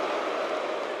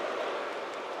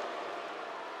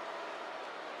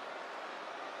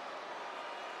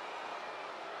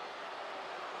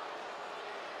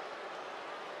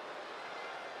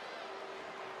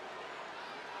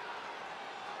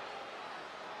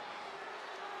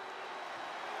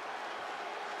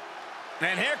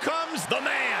 And here comes the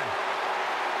man.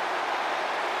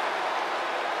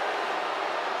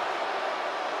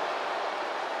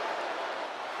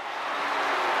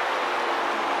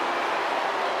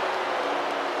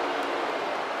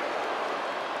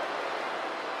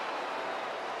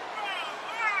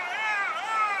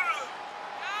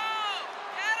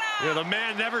 Yeah, the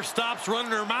man never stops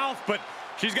running her mouth, but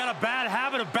she's got a bad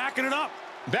habit of backing it up.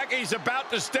 Becky's about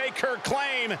to stake her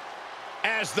claim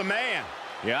as the man.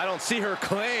 Yeah, I don't see her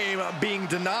claim being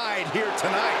denied here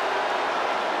tonight.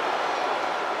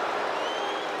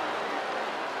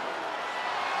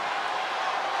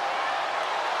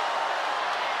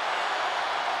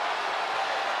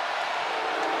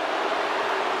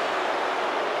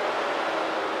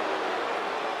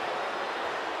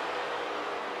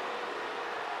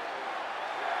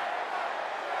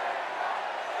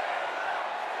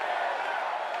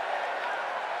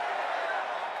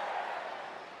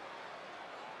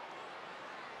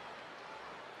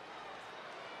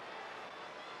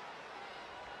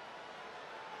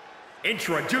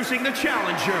 Introducing the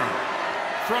challenger,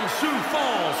 from Sioux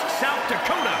Falls, South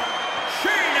Dakota,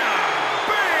 Shayna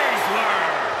Baszler.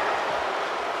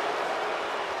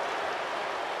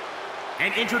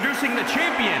 And introducing the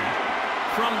champion,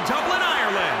 from Dublin,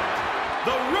 Ireland,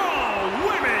 the Raw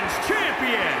Women's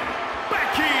Champion,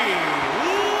 Becky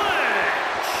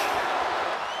Lynch.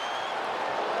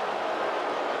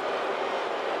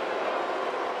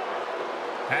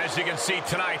 as you can see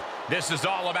tonight, this is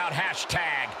all about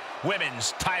hashtag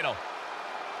women's title.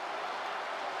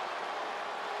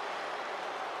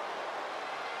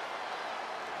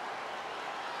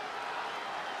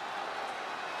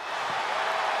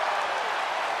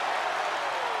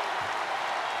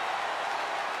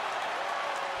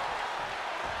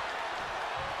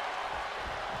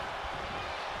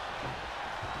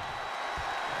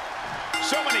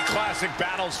 So many classic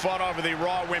battles fought over the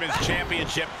Raw Women's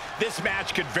Championship. This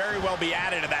match could very well be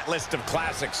added to that list of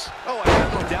classics. Oh, I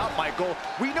have no doubt, Michael.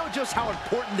 We know just how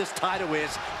important this title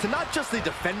is to not just the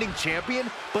defending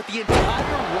champion, but the entire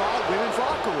Raw Women's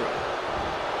locker room.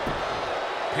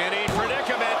 Penny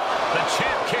predicament. The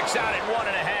champ kicks out at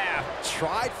 1.5.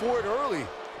 Tried for it early.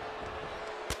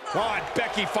 Oh, and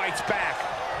Becky fights back.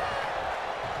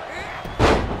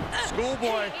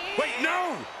 Schoolboy. Wait,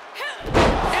 no! Into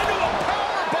a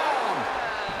powerbomb!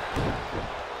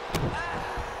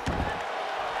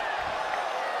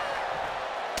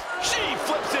 She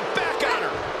flips it back on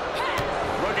her.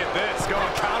 Look at this,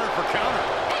 going counter for counter.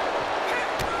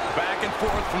 Back and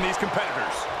forth from these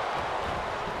competitors.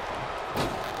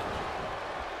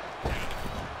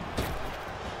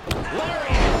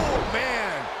 Larry, oh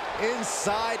man,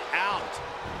 inside out.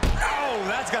 Oh,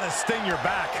 that's gonna sting your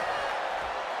back.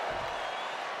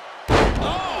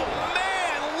 Oh,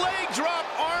 man, leg drop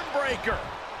arm breaker.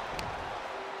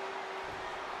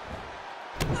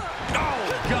 Oh,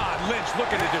 God, Lynch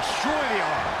looking to destroy the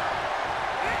arm.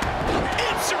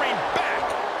 Answering back.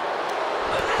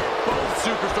 Both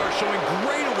superstars showing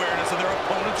great awareness of their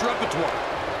opponent's repertoire.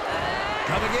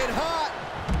 Coming in hot.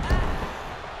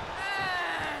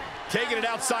 Taking it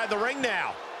outside the ring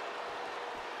now.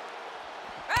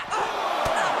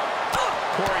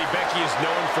 Corey, Becky is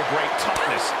known for great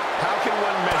toughness. How can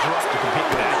one measure up to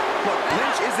compete with that? Look,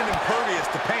 Lynch isn't impervious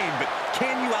to pain, but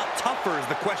can you out-tough her is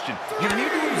the question. You need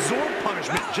to absorb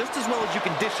punishment just as well as you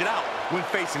can dish it out when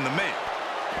facing the man.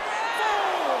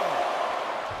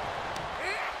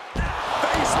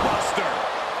 Facebuster!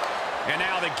 And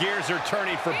now the gears are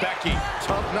turning for Becky.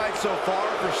 Tough night so far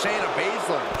for Shayna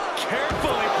Baszler.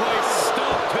 Carefully placed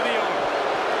stomp to the arm.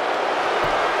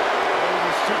 What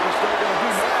is the superstar going to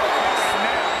do now?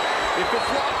 Snap. If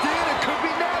it's locked in, it could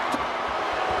be napped.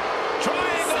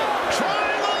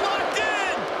 Triangle locked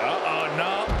in. Uh-oh,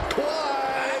 no.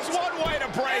 That's one way to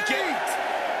break it.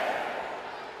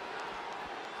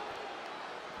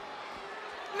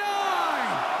 9.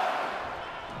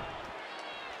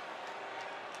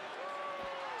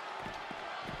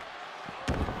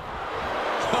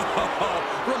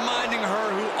 Reminding her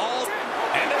who all...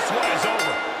 And this one is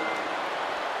over.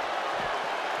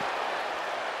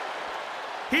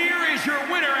 Here is your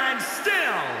winner and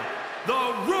still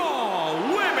the Raw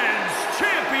Women's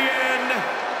Champion,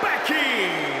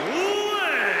 Becky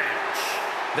Lynch.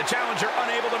 The challenger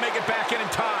unable to make it back in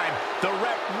time. The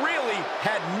ref really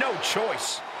had no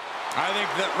choice. I think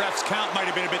that ref's count might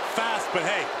have been a bit fast, but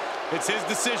hey, it's his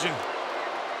decision.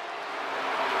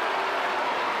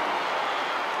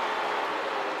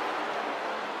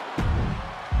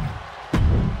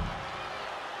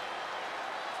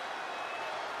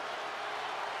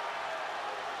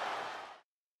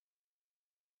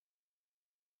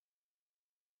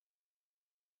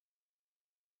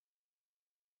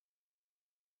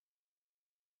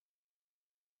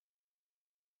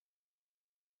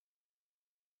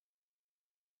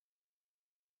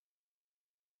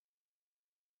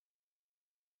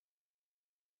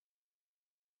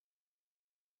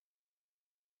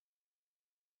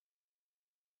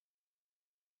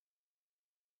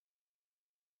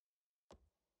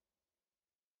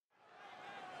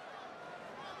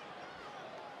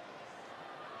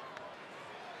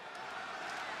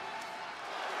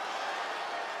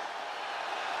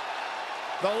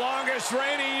 The longest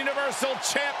reigning Universal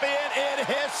Champion in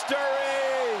history.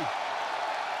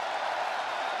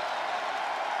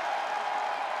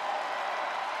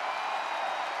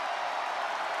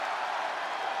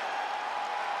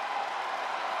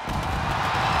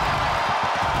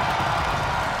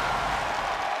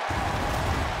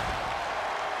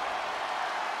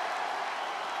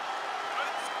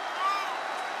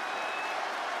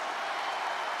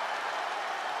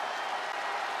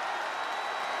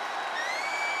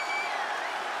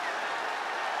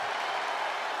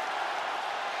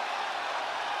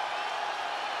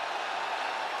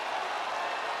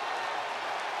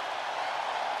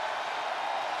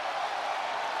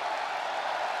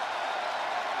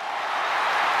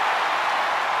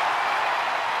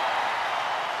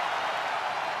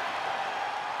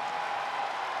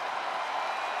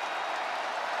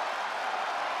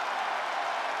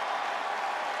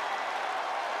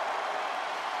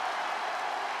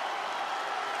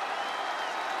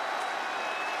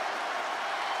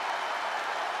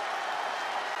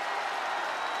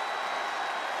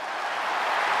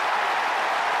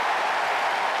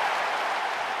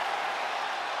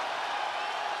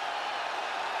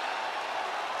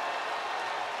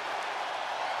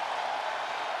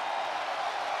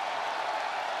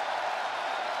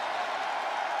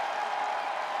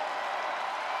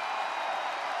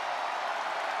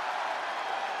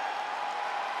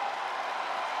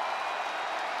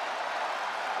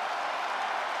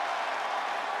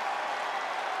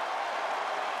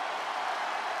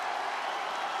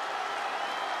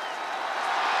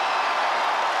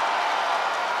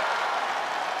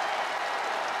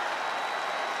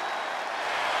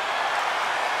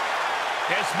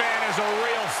 This man is a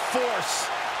real force.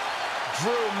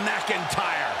 Drew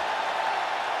McIntyre.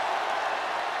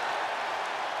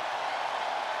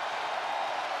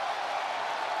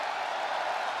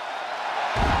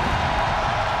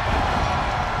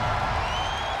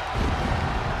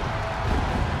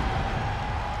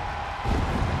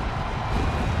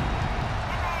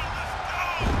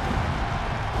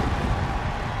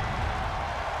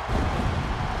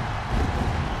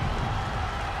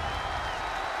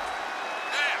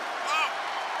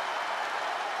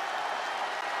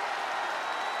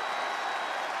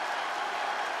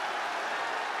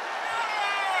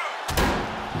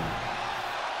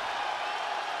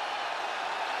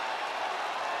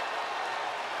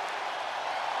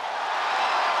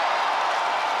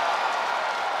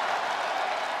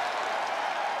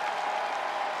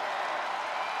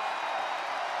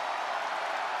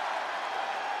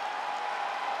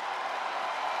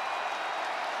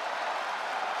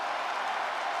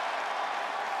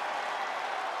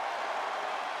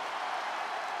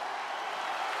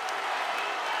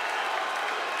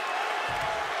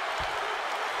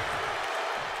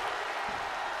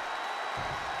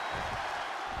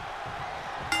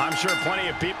 I'm sure plenty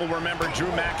of people remember Drew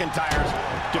McIntyre's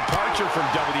departure from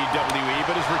WWE,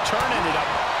 but his return ended up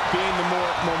being the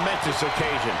more momentous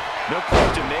occasion. No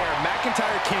question there.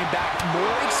 McIntyre came back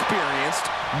more experienced,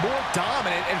 more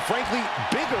dominant, and frankly,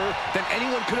 bigger than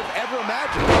anyone could have ever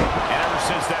imagined. And ever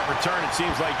since that return, it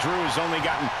seems like Drew has only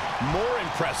gotten more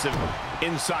impressive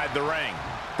inside the ring.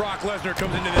 Brock Lesnar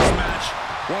comes into this match,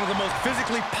 one of the most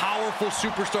physically powerful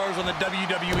superstars on the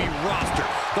WWE roster.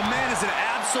 The man is an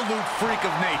absolute freak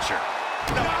of nature.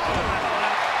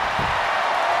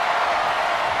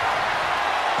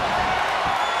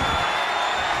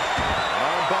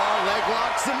 Armbar, leg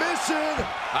lock, submission.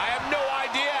 I have no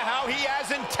idea how he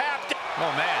hasn't tapped.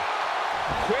 Oh, man.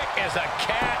 Quick as a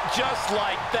cat, just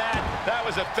like that. That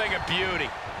was a thing of beauty.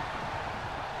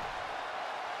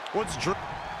 What's Drew?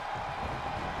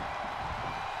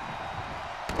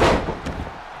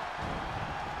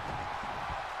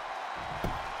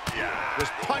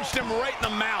 Just punched him right in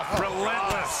the mouth.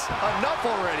 Relentless. Enough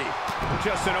already.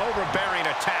 Just an overbearing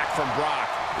attack from Brock.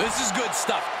 This is good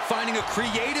stuff. Finding a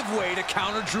creative way to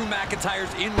counter Drew McIntyre's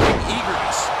in-ring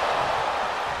eagerness.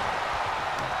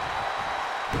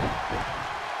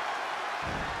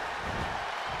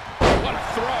 What a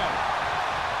throw.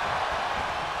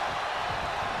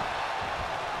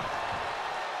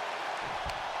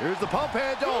 Here's the pump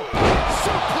handle.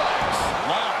 Suplex.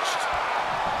 Launched.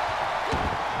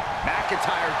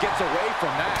 McIntyre gets away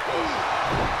from that.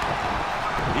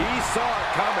 He saw it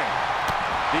coming.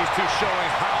 These two showing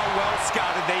how well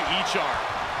scouted they each are.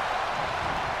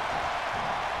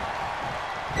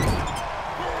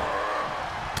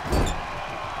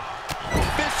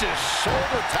 Vicious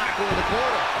shoulder tackle in the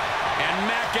corner. And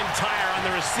McIntyre on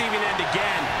the receiving end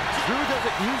again. Drew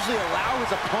doesn't usually allow his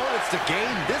opponents to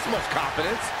gain this much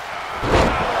confidence.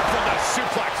 Power from the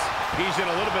suplex. He's in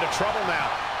a little bit of trouble now.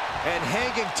 And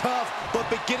hanging tough, but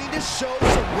beginning to show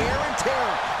some wear and tear.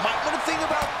 Might want to think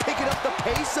about picking up the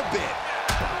pace a bit.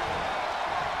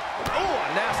 Oh, a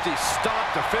nasty stop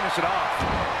to finish it off.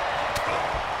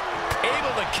 Able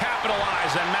to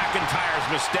capitalize on McIntyre's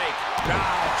mistake.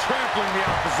 Now trampling the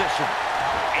opposition.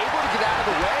 Able to get out of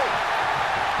the way.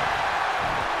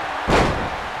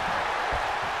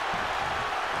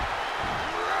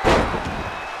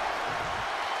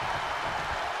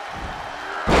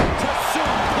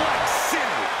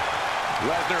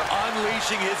 Lesnar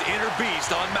unleashing his inner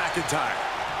beast on McIntyre.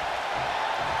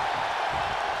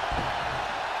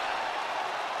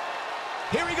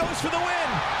 Here he goes for the win.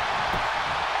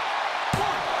 1,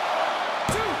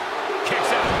 2.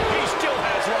 Kicks out. He still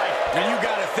has life. And you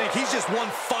gotta think he's just one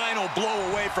final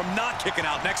blow away from not kicking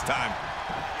out next time.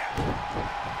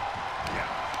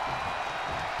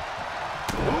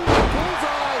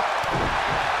 Bullseye.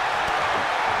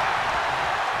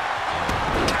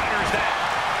 Counters that.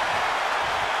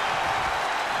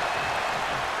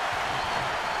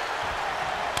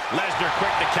 Lesnar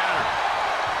quick to counter.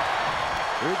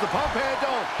 Here's the pump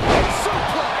handle.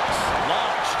 Suplex.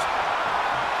 Launched.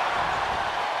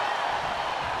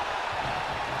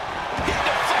 He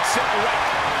deflects it right.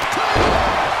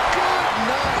 Good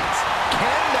night.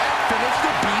 Can that finish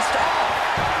the beast off?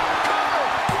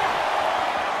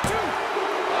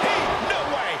 No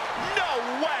way. No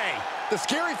way. The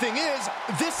scary thing is,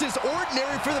 this is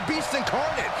ordinary for the Beast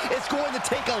Incarnate. It's going to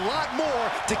take a lot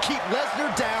more to keep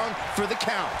Lesnar down for the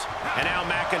count. And now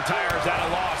McIntyre's at a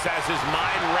loss as his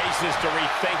mind races to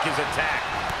rethink his attack.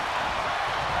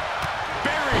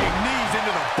 Burying knees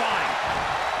into the body.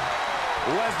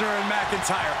 Lesnar and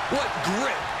McIntyre, what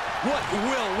grit. What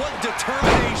will, what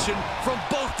determination from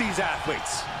both these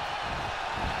athletes.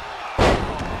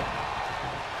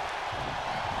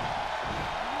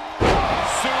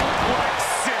 Suplex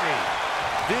City.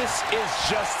 This is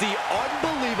just the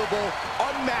unbelievable,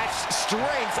 unmatched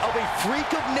strength of a freak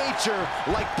of nature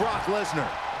like Brock Lesnar.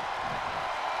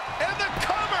 And the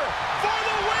cover for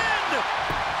the win!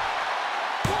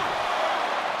 1,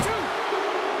 2,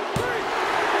 3.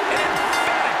 An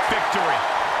emphatic victory.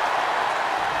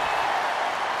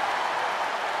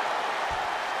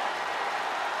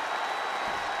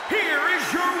 Here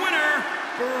is your winner,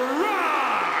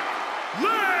 Brock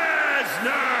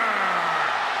Lesnar.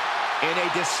 In a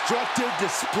destructive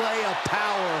display of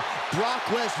power, Brock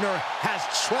Lesnar has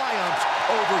triumphed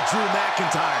over Drew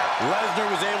McIntyre.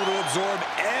 Lesnar was able to absorb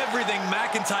everything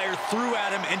McIntyre threw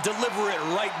at him and deliver it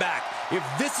right back. If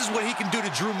this is what he can do to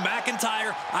Drew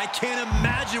McIntyre, I can't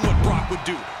imagine what Brock would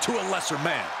do to a lesser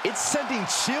man. It's sending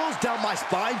chills down my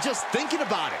spine just thinking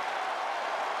about it.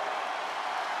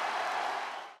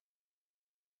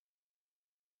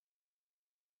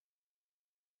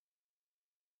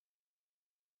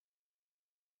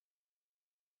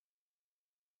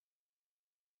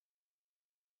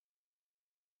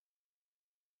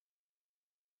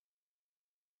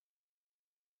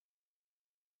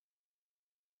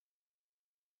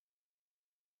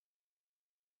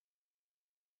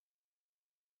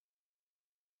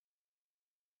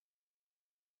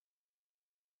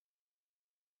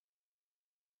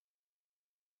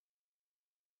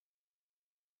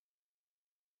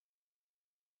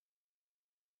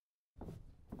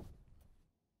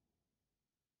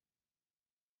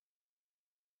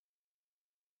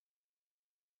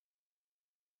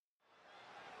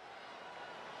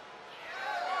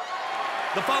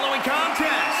 The following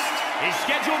contest is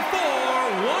scheduled for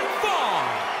one fall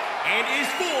and is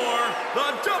for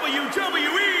the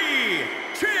WWE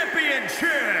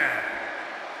Championship.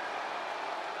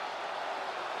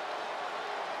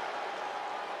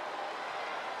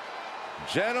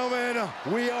 Gentlemen,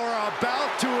 we are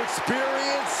about to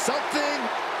experience something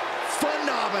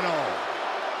phenomenal.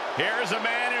 Here's a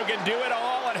man who can do it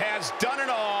all and has done it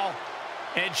all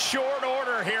in short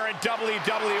order here in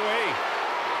WWE.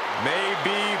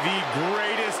 Maybe the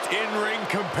greatest in-ring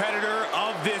competitor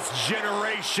of this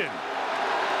generation.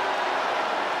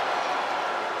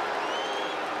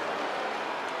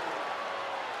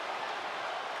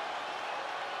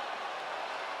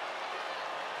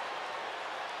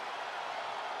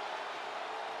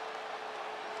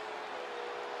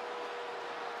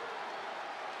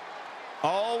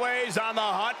 Always on the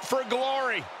hunt for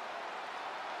glory.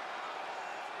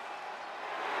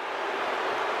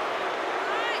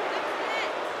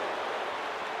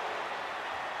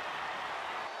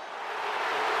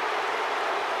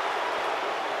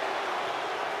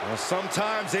 Well,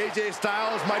 sometimes AJ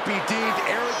Styles might be deemed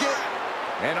arrogant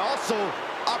and also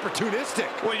opportunistic.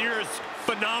 When you're as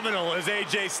phenomenal as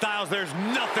AJ Styles, there's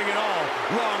nothing at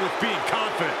all wrong with being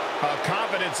confident.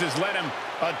 Confidence has led him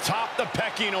atop the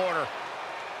pecking order.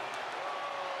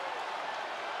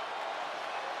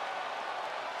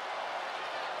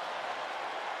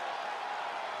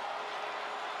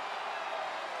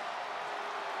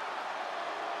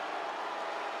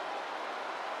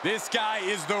 This guy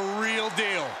is the real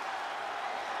deal.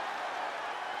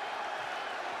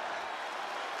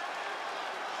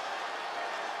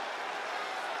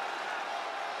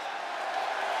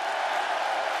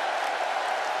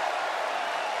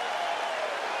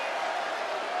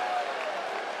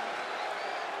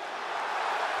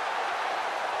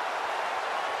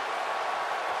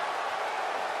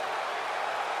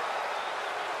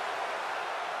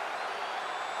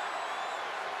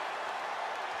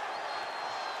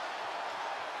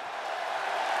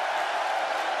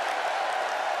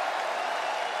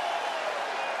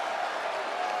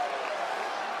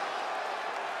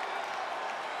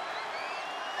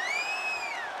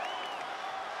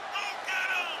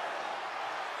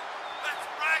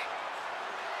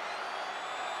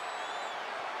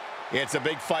 It's a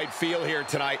big fight feel here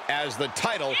tonight as the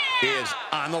title is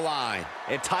on the line.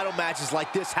 And title matches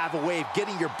like this have a way of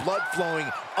getting your blood flowing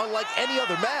unlike any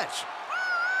other match.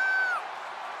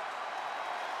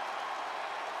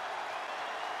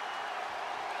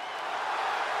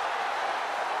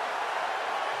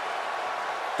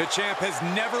 The champ has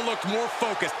never looked more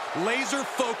focused, laser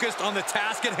focused on the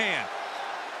task at hand.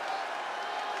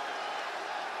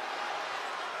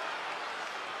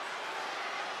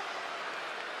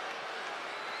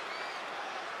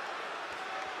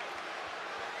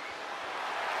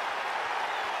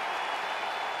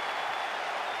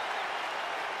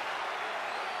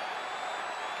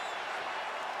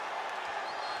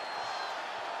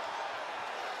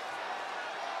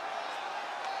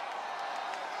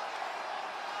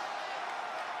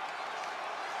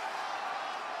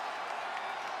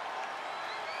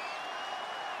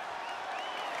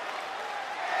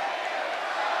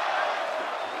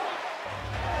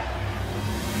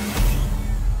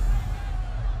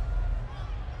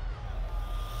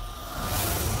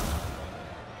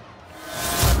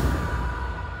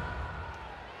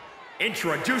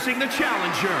 Introducing the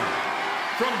challenger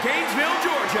from Gainesville,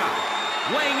 Georgia,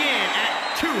 weighing in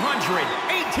at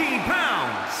 218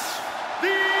 pounds,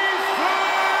 the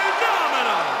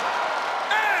phenomenal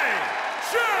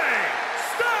AJ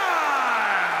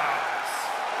Styles!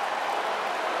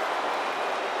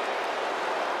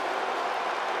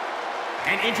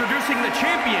 And introducing the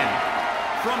champion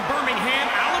from Birmingham,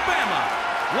 Alabama,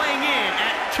 weighing in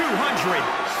at 275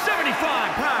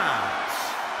 pounds,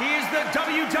 he is the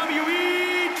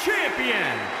WWE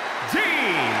Champion,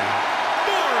 Dean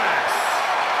Morris.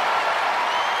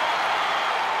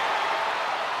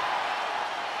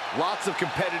 Lots of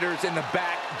competitors in the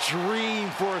back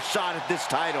dream for a shot at this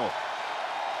title.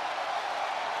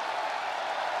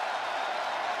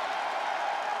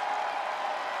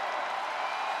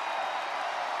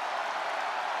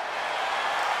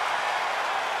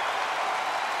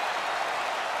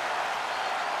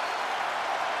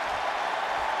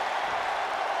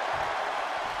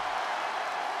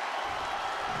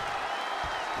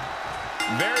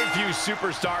 Very few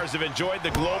superstars have enjoyed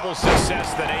the global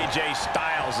success that AJ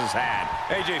Styles has had.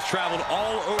 AJ's traveled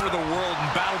all over the world and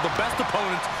battled the best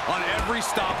opponents on every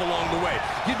stop along the way.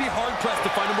 You'd be hard-pressed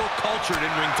to find a more cultured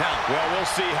in-ring talent. Well, we'll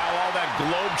see how all that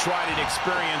globe-trotting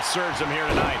experience serves him here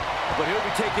tonight. But he'll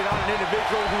be taking on an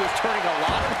individual who is turning a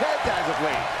lot of heads as of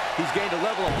late. He's gained a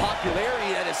level of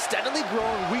popularity that is steadily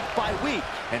growing week by week,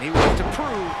 and he wants to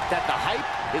prove that the hype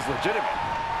is legitimate.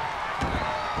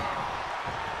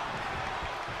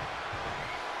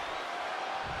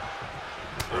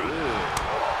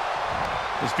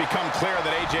 It's become clear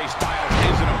that AJ Styles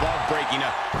isn't above breaking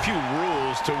a few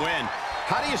rules to win.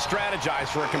 How do you strategize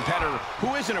for a competitor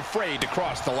who isn't afraid to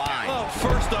cross the line? Well,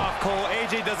 first off, Cole,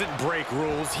 AJ doesn't break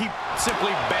rules. He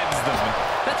simply bends them.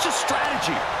 That's just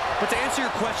strategy. But to answer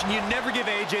your question, you never give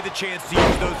AJ the chance to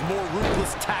use those more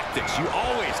ruthless tactics. You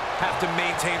always have to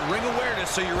maintain ring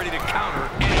awareness so you're ready to counter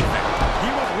anything.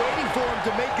 He was waiting for him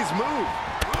to make his move.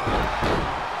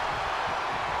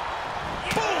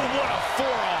 Boom, what a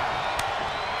forearm.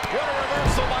 What a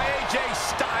reversal by AJ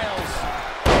Styles.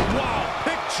 Wow,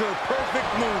 picture-perfect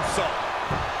moonsault.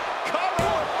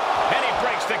 Cover! And he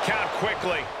breaks the count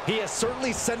quickly. He is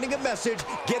certainly sending a message,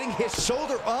 getting his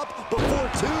shoulder up before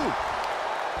two.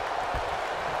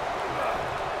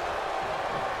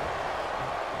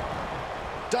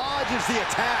 Dodges the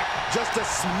attack just a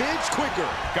smidge quicker.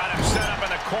 Got him set up in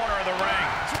the corner of the ring.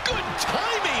 Good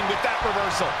timing with that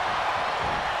reversal.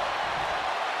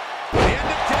 The end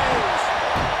of days.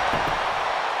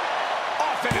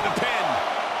 Off into the pin.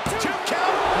 2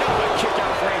 count. Now a kick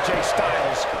out for AJ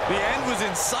Styles. The end was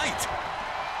in sight.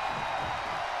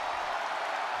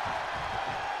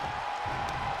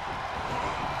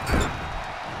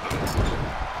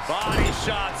 Body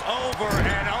shots over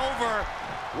and over.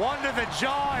 One to the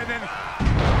jaw and then,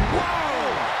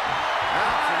 whoa!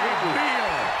 Absolutely.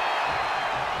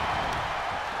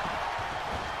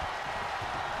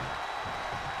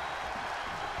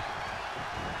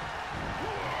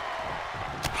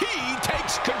 He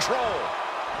takes control.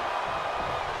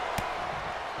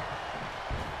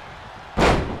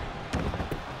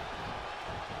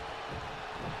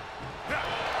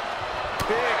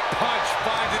 Big punch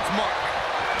finds its mark.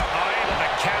 Able to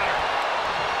counter.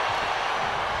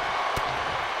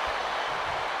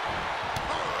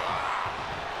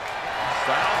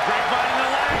 Styles grapevine in the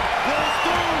leg. Goes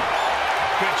through.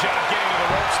 Good job getting to the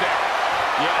ropes there.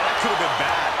 Yeah, that could have been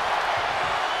bad.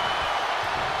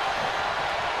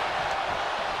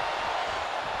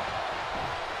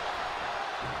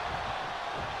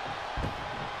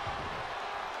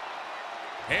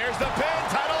 Here's the pin,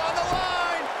 title on the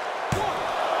line.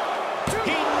 1, 2.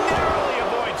 He narrowly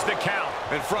avoids the count.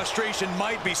 And frustration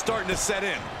might be starting to set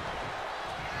in.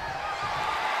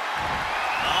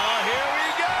 Oh, here we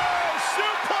go.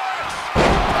 Suplex.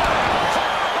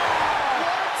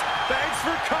 What? Thanks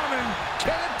for coming.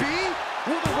 Can it be?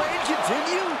 Will the reign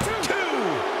continue? 2.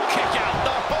 Kick out.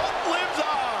 The hope lives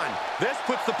on. This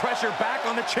puts the pressure back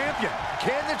on the champion.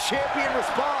 Can the champion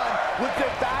respond with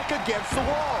their back against the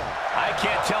wall? I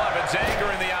can't tell if it's anger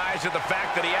in the eyes of the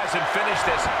fact that he hasn't finished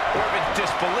this, or if it's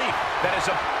disbelief that is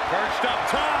a Perched up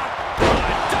top.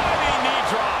 diving knee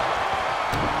drop.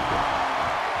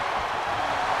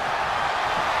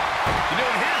 You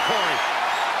doing here, Corey?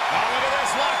 Oh, look at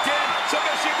this, locked in.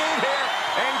 Submission move here.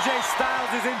 AJ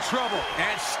Styles is in trouble.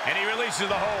 And he releases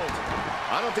the hold.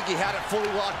 I don't think he had it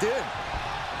fully locked in.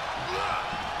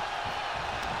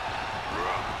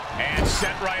 And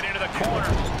set right into the corner.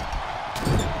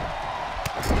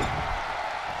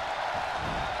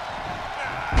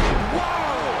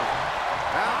 Whoa!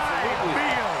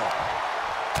 Absolutely.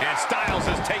 And man, Styles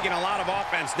is taking a lot of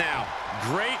offense now.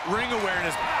 Great ring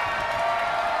awareness.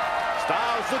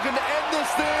 Styles looking to end this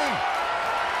thing.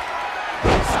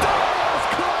 Styles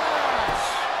clash.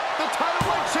 The title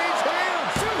might change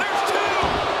hands. There's two.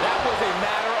 That was a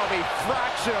matter of a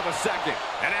fraction of a second.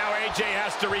 And now AJ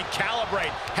has to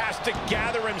recalibrate, has to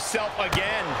gather himself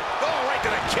again. Oh, right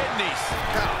to the kidneys.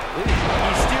 Golly.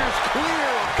 He steers clear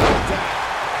of contact.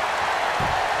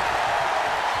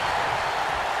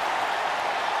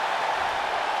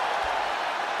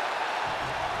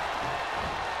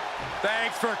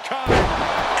 Thanks for coming.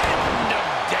 End of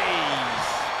days.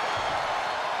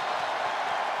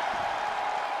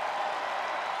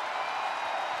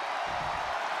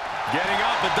 Getting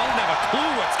up, but don't have a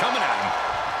clue what's coming at him.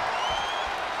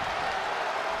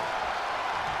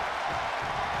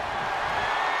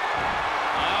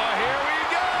 Here we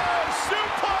go.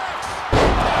 Suplex.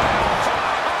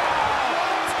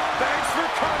 Thanks for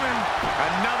coming.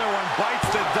 Another one bites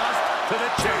the dust to the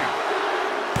champ.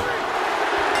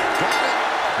 Got it.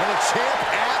 And the champ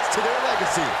adds to their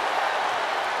legacy.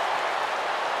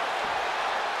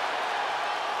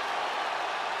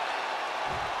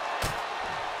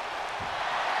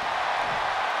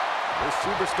 This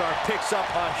superstar picks up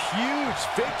a huge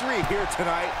victory here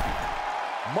tonight.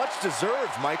 Much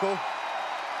deserved, Michael.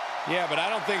 Yeah, but I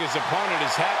don't think his opponent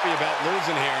is happy about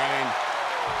losing here. I mean,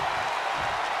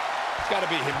 he's got to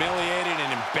be humiliated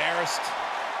and embarrassed.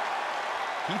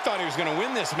 He thought he was going to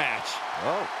win this match.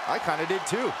 Oh, I kind of did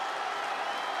too.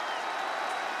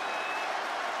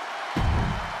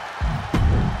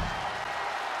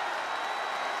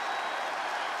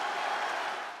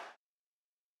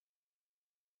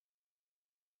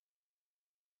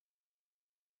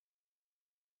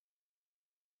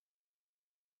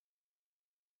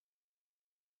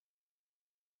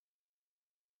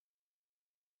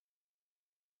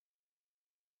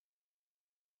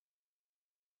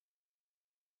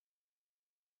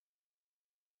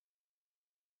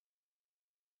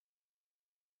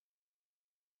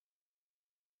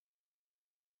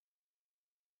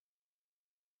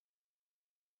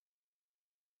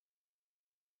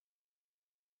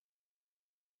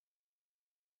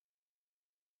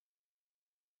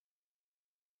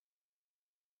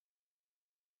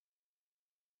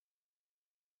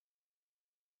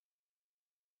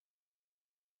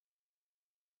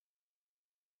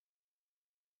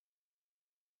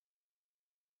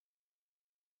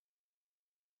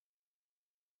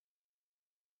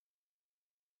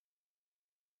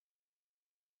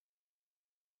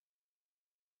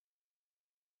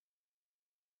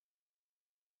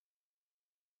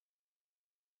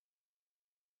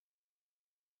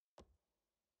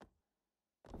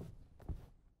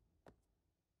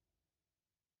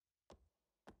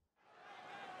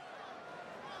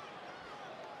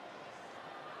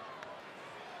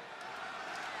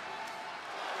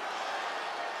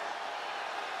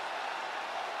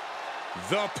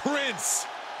 The Prince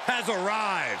has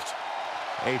arrived.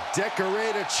 A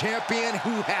decorated champion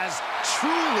who has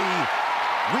truly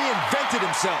reinvented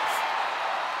himself.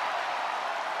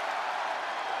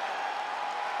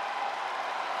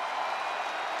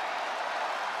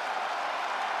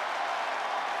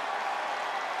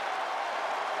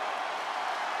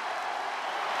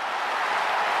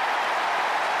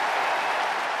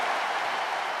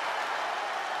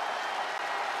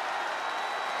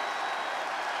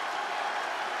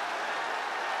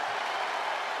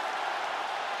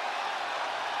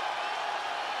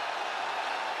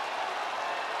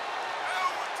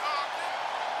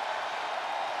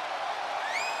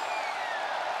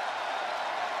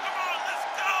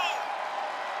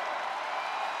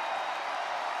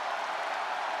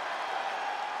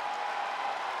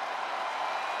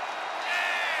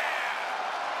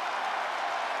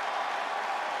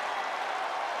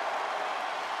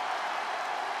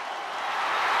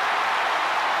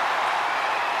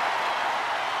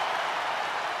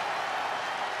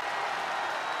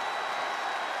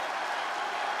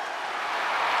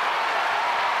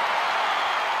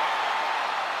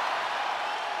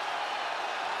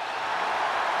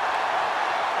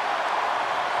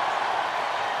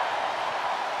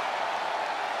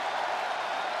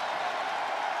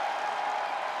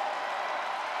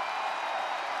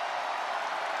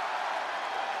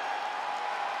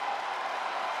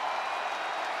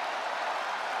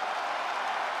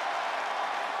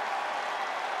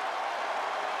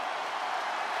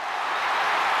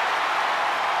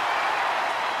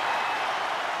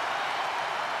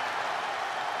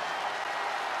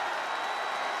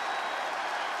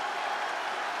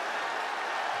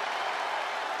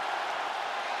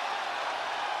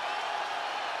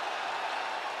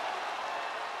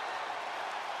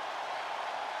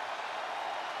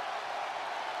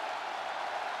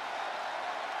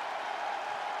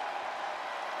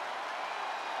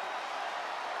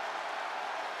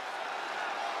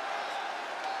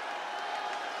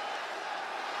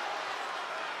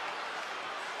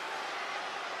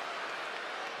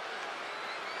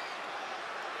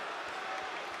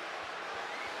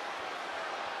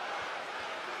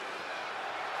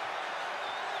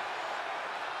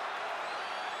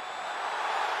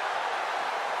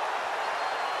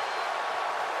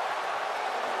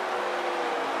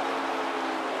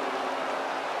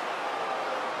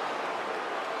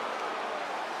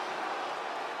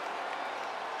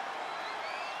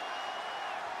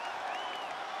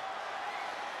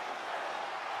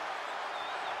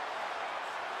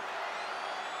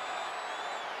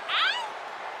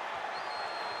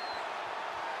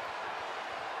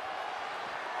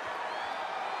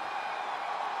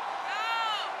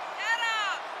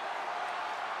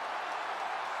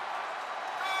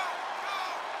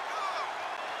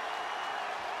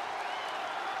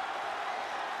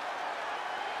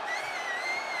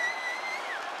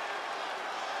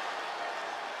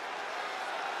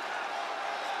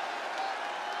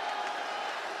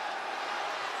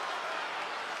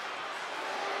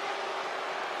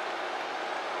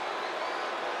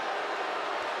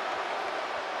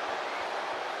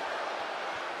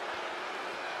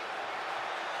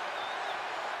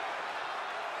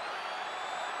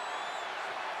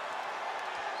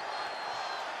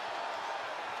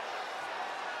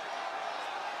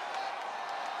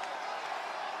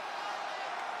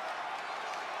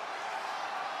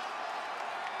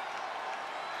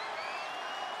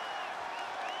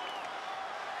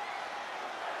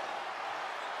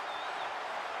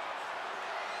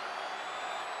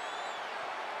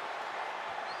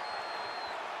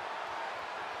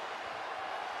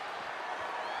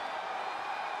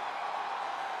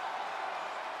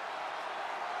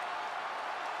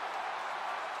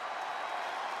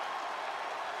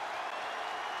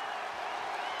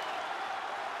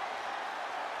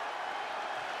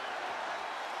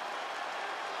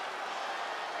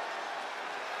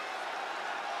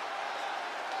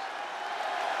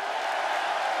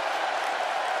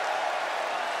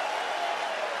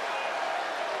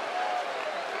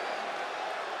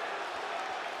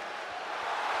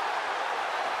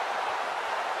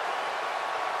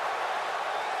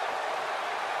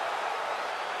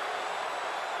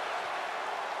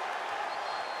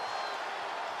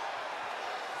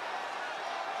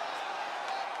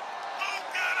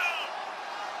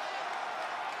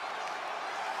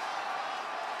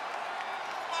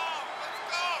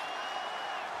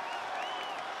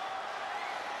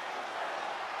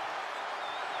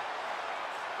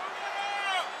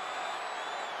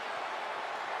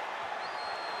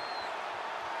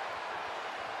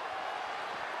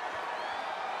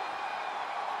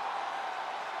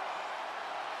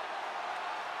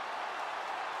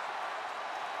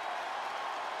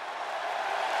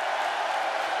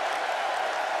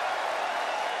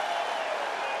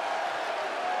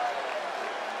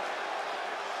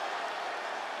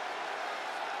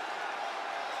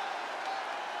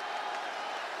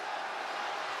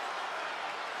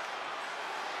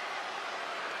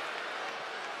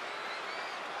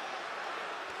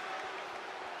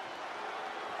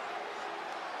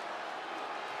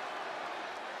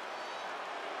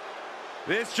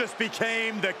 This just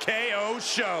became the KO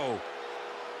show.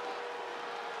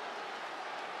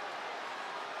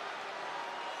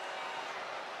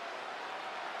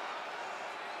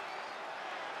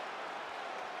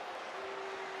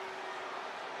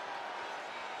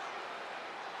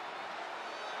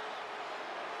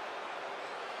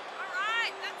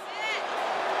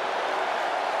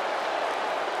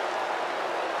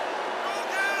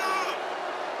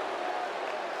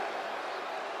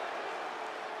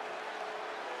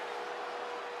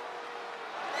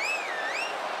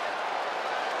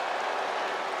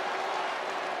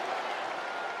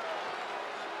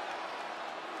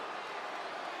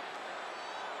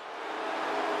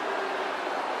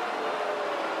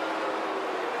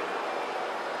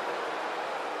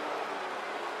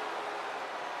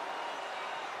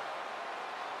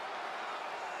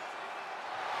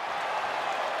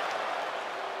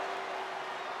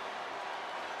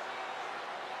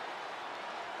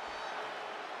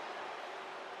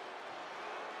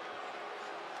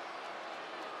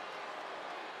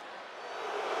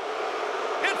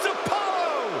 It's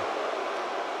Apollo!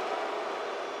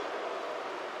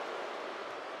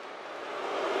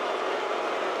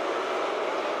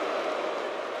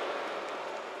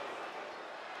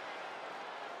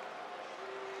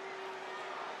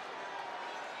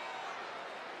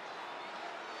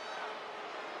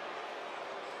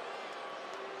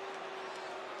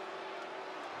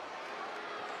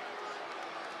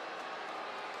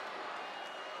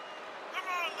 Come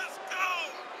on, let's go!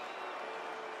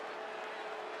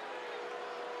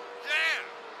 Yeah!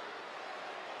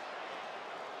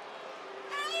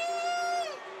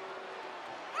 Woo!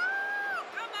 Woo!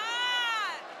 Come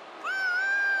on!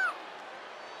 Woo!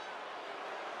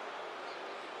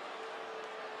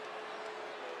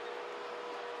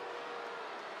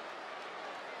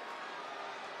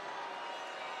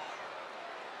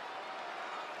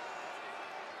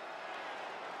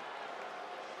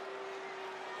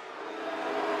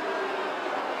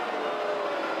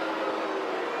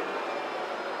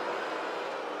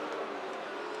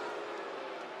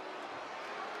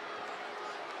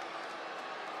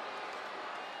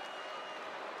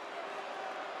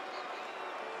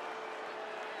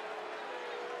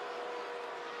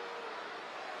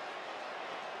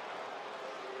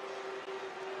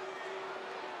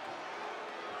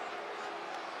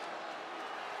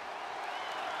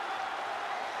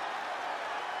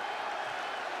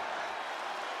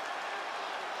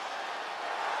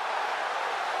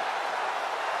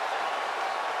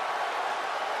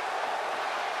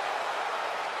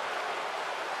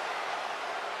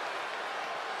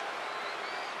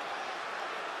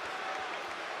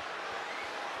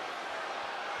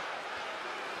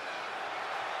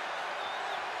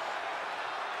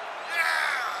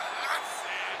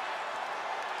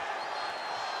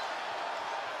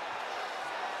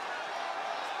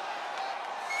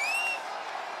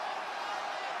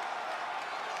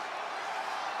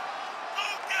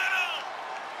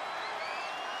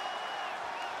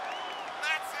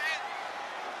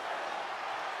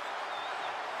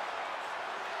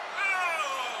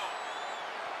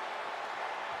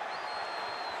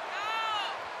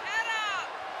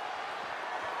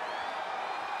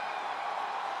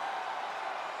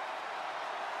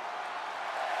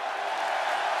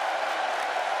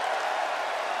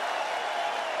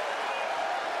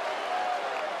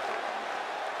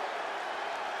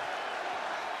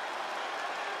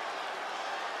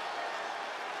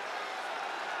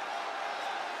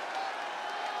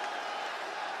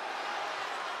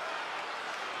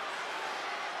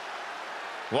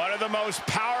 One of the most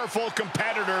powerful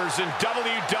competitors in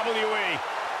WWE.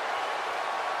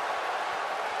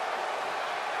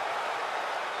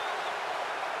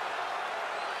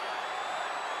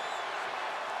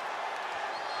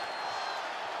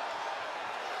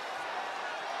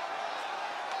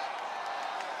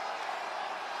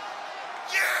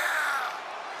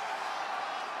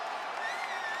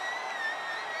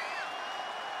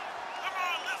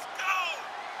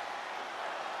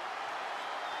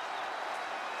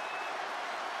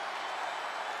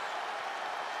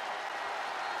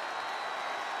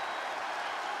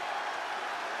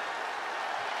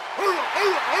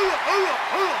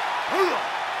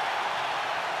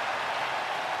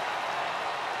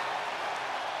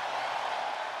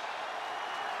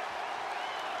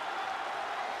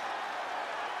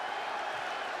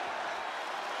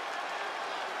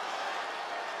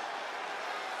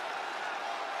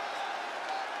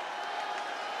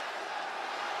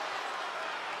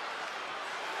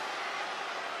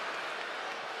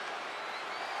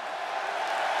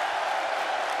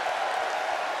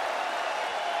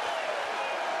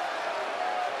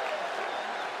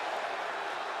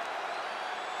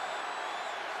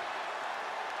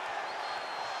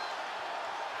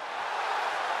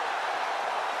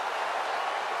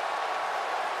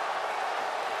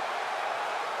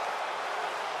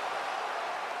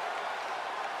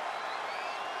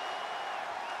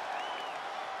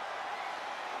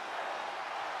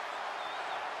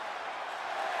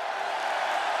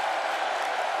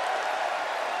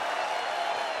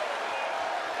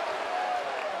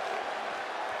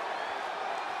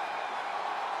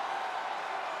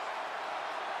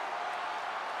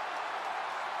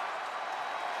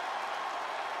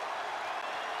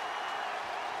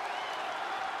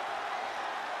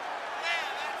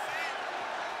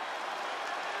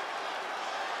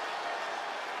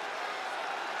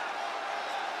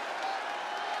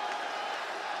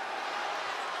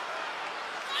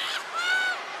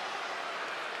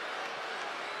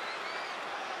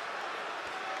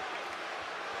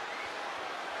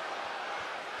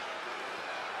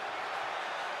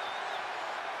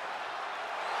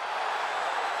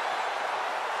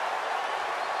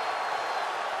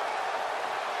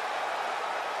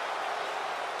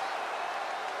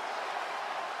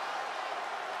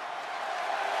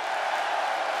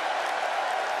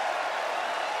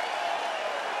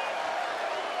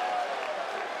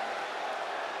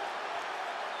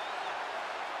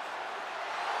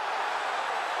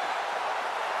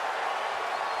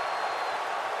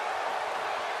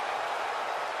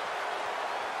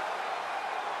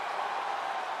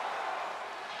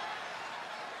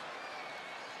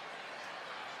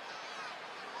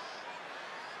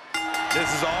 This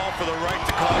is all for the right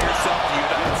to call yourself the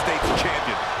United States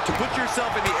champion. To put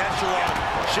yourself in the echelon,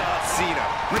 John Cena,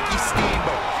 Ricky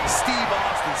Steamboat, Steve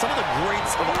Austin, some of the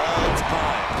greats of all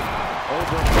time.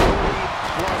 Over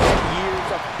 40+ years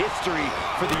of history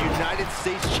for the United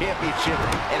States Championship,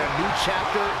 and a new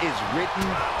chapter is written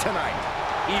tonight.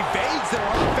 Evades their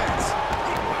offense.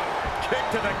 Kick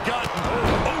to the gut.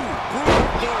 Ooh,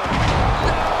 brutal.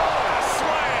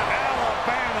 Slam,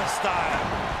 Alabama style.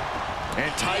 And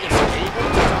Titus able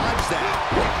to dodge that.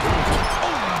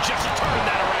 Oh, just turned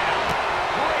that around.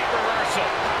 Great reversal.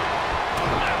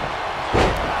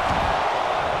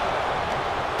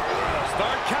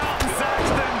 Start counting,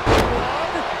 Saxton.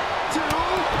 1, 2, 3.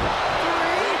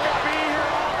 We could be here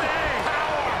all day.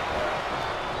 Power.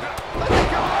 Let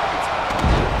it go.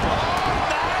 All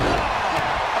night long.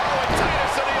 Oh, and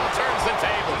Titus O'Neil turns the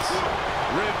tables.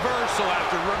 Reversal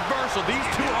after reversal. These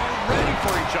two aren't ready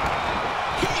for each other.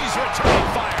 He's returning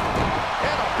fire.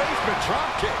 And a basement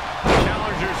dropkick.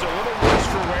 Challenger's a little worse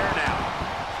for wear now.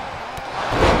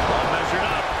 All measured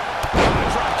up. A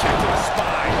drop kick to the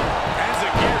spine.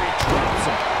 Enziguri drops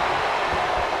him.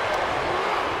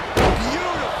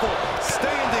 Beautiful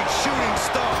standing shooting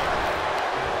star.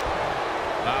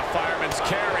 Fireman's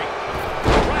carry.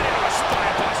 Right into a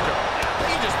spine buster.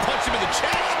 He just punched him in the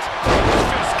chest.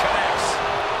 Fist connects.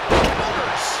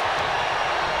 Counters.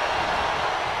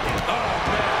 Oh,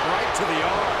 man, right to the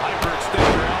arm. Hyperextend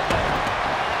your elbow.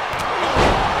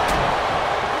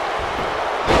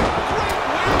 Great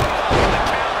wherewithal on the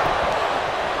counter.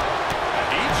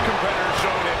 Each competitor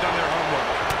showing they've done their homework.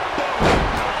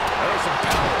 There's some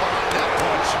power behind that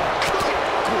punch. Good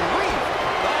grief.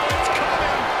 Oh, it's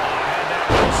coming. Had that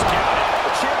one scouted.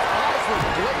 The champ's eyes were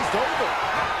glazed over.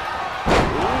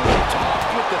 Ooh,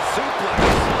 tossed with the suplex.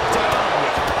 Down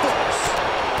with force.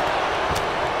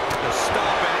 The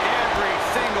stomp in every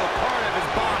single part of his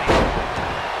body.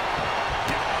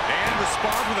 And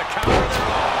responds with a counter there.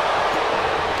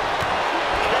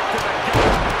 Kick to the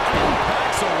gut.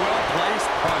 That's a well-placed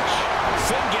punch.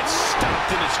 Finn gets stopped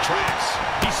in his tracks.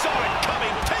 He saw it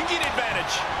coming, taking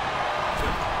advantage.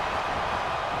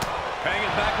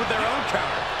 Hanging back with their own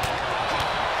counter.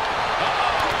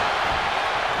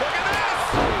 Look at this.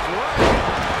 He's right.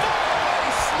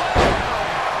 Full-body slam.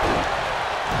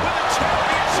 With the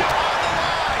championship on the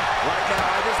line. Right now,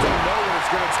 I just don't know what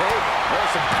it's going to take.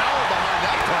 There's some power behind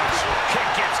that punch. Kick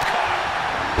gets caught.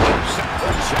 The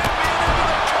champion into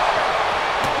the cover.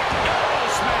 Elbow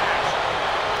smash.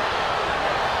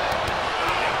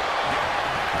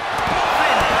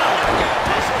 Finn Balor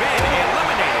has been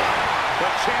eliminated. The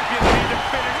champion need to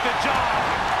finish the job.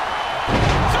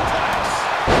 Suplex.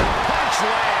 Punch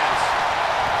lands.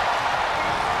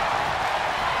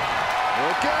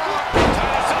 Look out.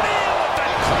 Titus O'Neil with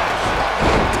that crash.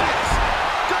 Titus.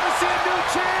 Gonna see a new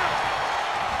champ.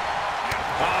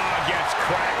 Gets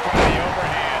cracked by the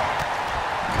overhand.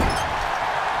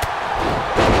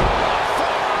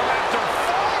 Forearm after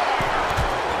forearm.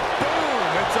 Boom.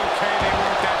 It's okay. They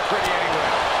weren't that pretty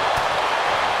anyway.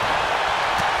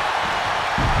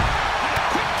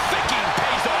 Quick thinking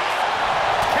pays off.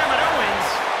 Kevin Owens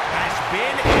has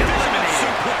been eliminated.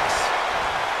 Suplex.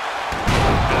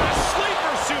 And a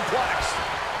sleeper suplex.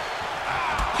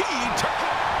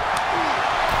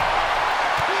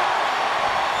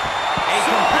 A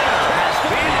competitor has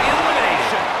been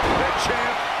eliminated. The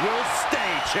champ will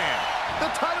stay champ.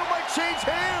 The title might change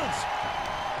hands.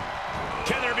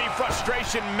 Can there be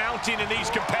frustration mounting in these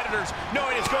competitors,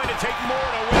 knowing it's going to take more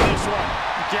to win this one?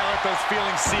 You can't let those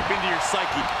feelings seep into your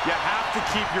psyche. You have to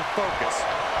keep your focus.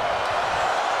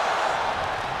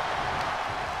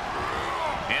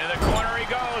 Into the corner he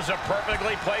goes, a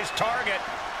perfectly placed target.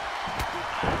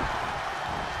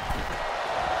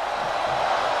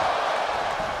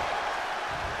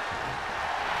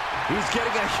 He's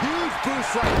getting a huge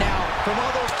boost right now from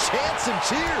all those chants and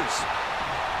cheers.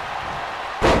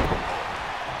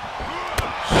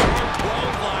 Sharp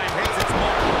clothesline hits its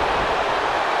mark.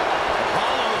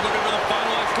 Apollo looking for the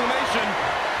final exclamation.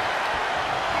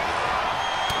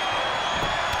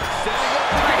 Setting up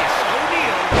Titus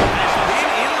O'Neil has been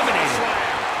eliminated.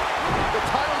 The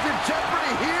title's in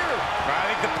jeopardy here. I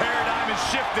think the paradigm has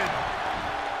shifted.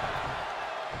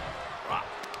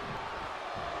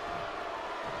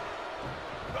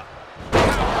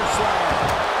 Power slam.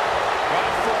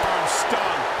 Right forearm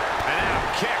stung. And now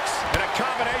kicks. And a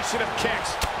combination of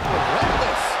kicks.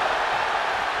 Relentless.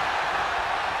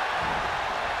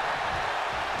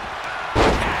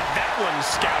 Had that one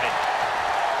scouted.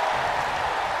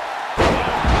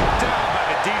 Down by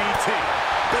the DDT.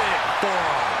 Big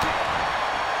forearm.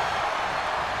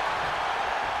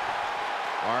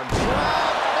 Arm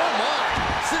drop. Oh my.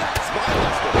 Sit out, Spike.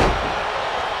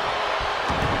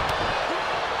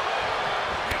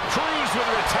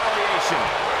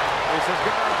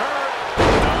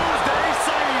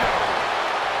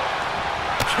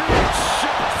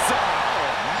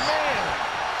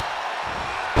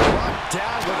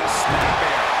 down with a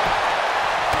snapmare.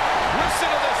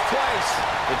 Listen to this place.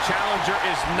 The challenger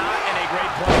is not in a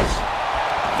great place.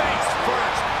 Face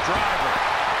first, driver.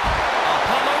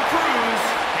 Apollo Crews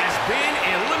has been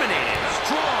eliminated.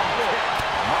 Strong hit.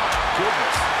 My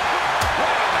goodness.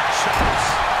 Right on the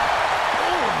chops.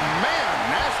 Oh, man,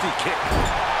 nasty kick.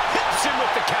 Hits him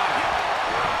with the counter.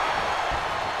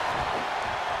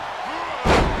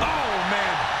 Oh,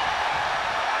 man.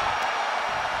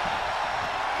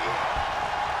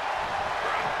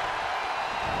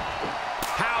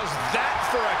 How's that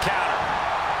for a counter?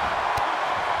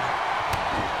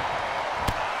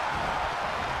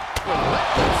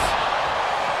 Relentless.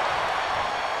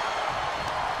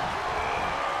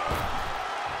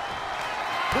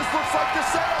 This looks like the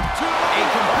setup. A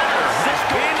competitor has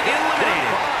been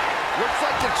eliminated. Looks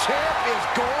like the champ is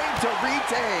going to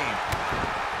retain.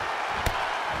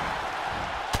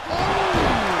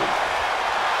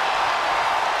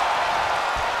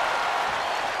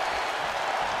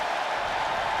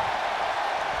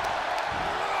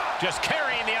 Just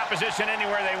carrying the opposition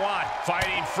anywhere they want.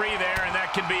 Fighting free there, and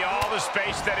that can be all the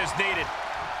space that is needed.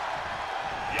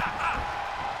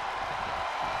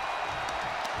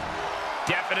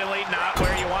 Definitely not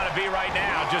where you want to be right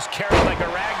now. Just carried like a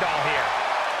rag doll here.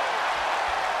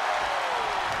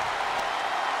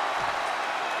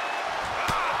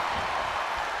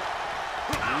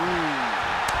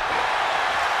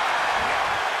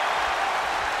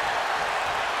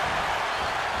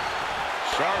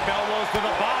 Sharp elbows to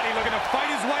the body, looking to fight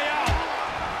his way out.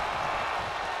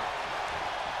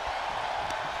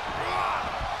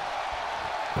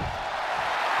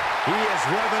 He is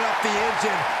revving up the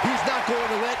engine. He's not going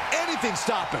to let anything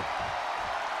stop him.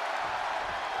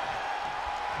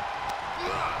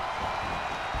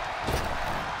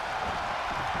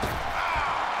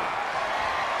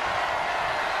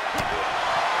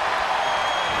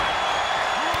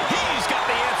 He's got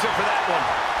the answer for that one.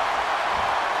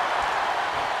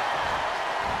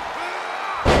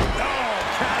 Oh,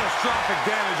 catastrophic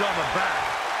damage on the back.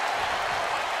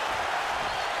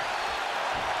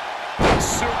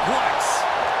 Suplex.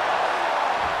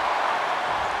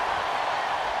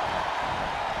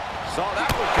 Saw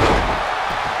that one coming.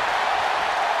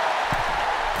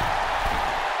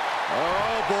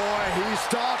 Oh, boy, he's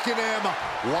stalking him.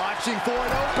 Watching for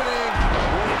an opening.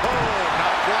 Oh,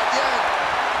 not quite yet.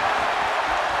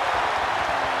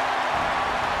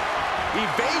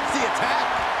 Evades the attack.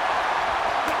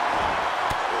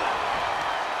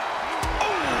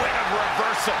 Oh, and a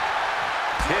reversal.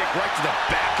 Kick right to the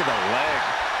back of the leg.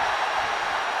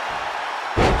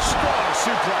 Strong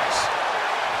suplex.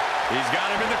 He's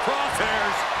got him in the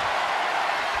crosshairs.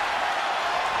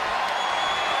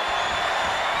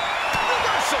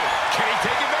 Reversal. Can he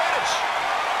take advantage?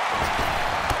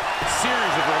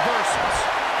 Series of reversals.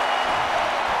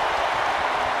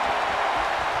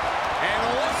 And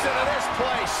listen to this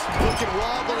place. Looking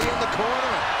wobbly in the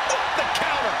corner. The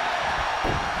counter.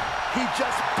 He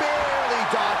just barely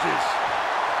dodges.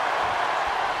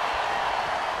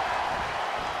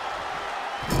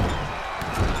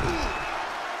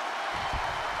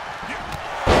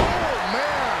 Oh,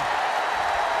 man.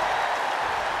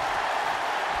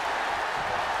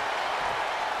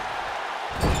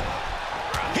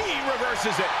 He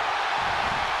reverses it.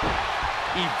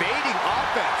 Evading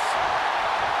offense.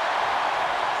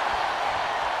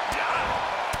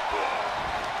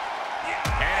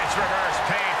 And it's reverse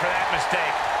pain for that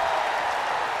mistake.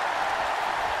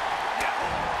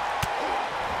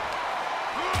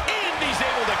 And he's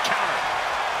able to counter.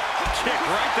 Kick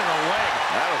right to the leg.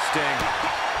 That'll sting.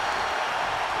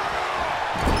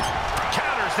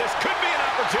 Counters. This could be an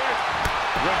opportunity.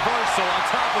 Reversal on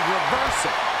top of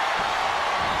reversal.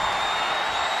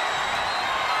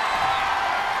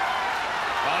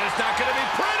 Well, it's not going to be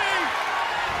pretty.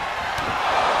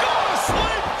 Go to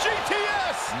sleep,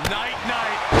 GTS. Night,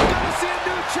 night. Gonna see a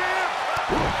new champ.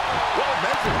 Well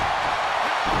measured.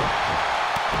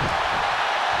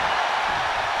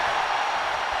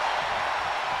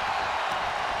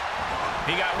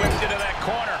 He got whipped into that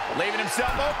corner, leaving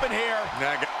himself open here.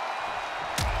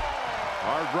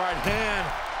 Hard right hand.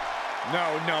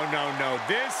 No, no, no, no.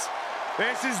 This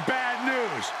is bad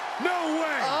news. No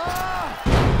way.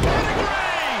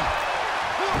 Pedigree!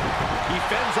 He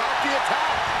fends off the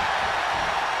attack.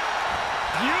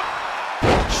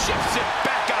 Shifts it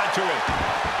back onto him.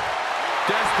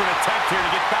 Desperate attempt here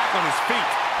to get back on his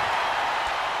feet.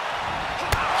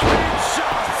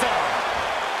 Kinshasa.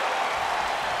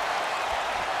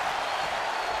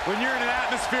 When you're in an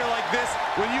atmosphere like this,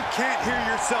 when you can't hear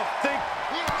yourself think.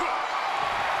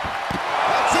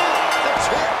 That's it. The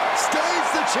champ stays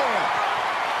the champ.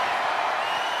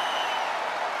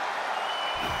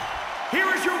 here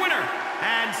is your winner,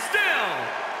 and still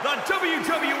the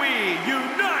WWE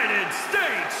United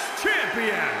States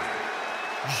Champion,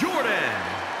 Jordan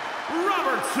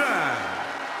Robertson.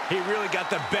 He really got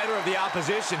the better of the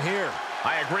opposition here.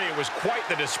 I agree, it was quite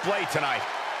the display tonight.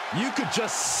 You could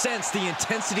just sense the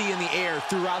intensity in the air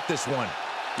throughout this one.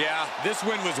 Yeah, this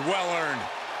win was well earned.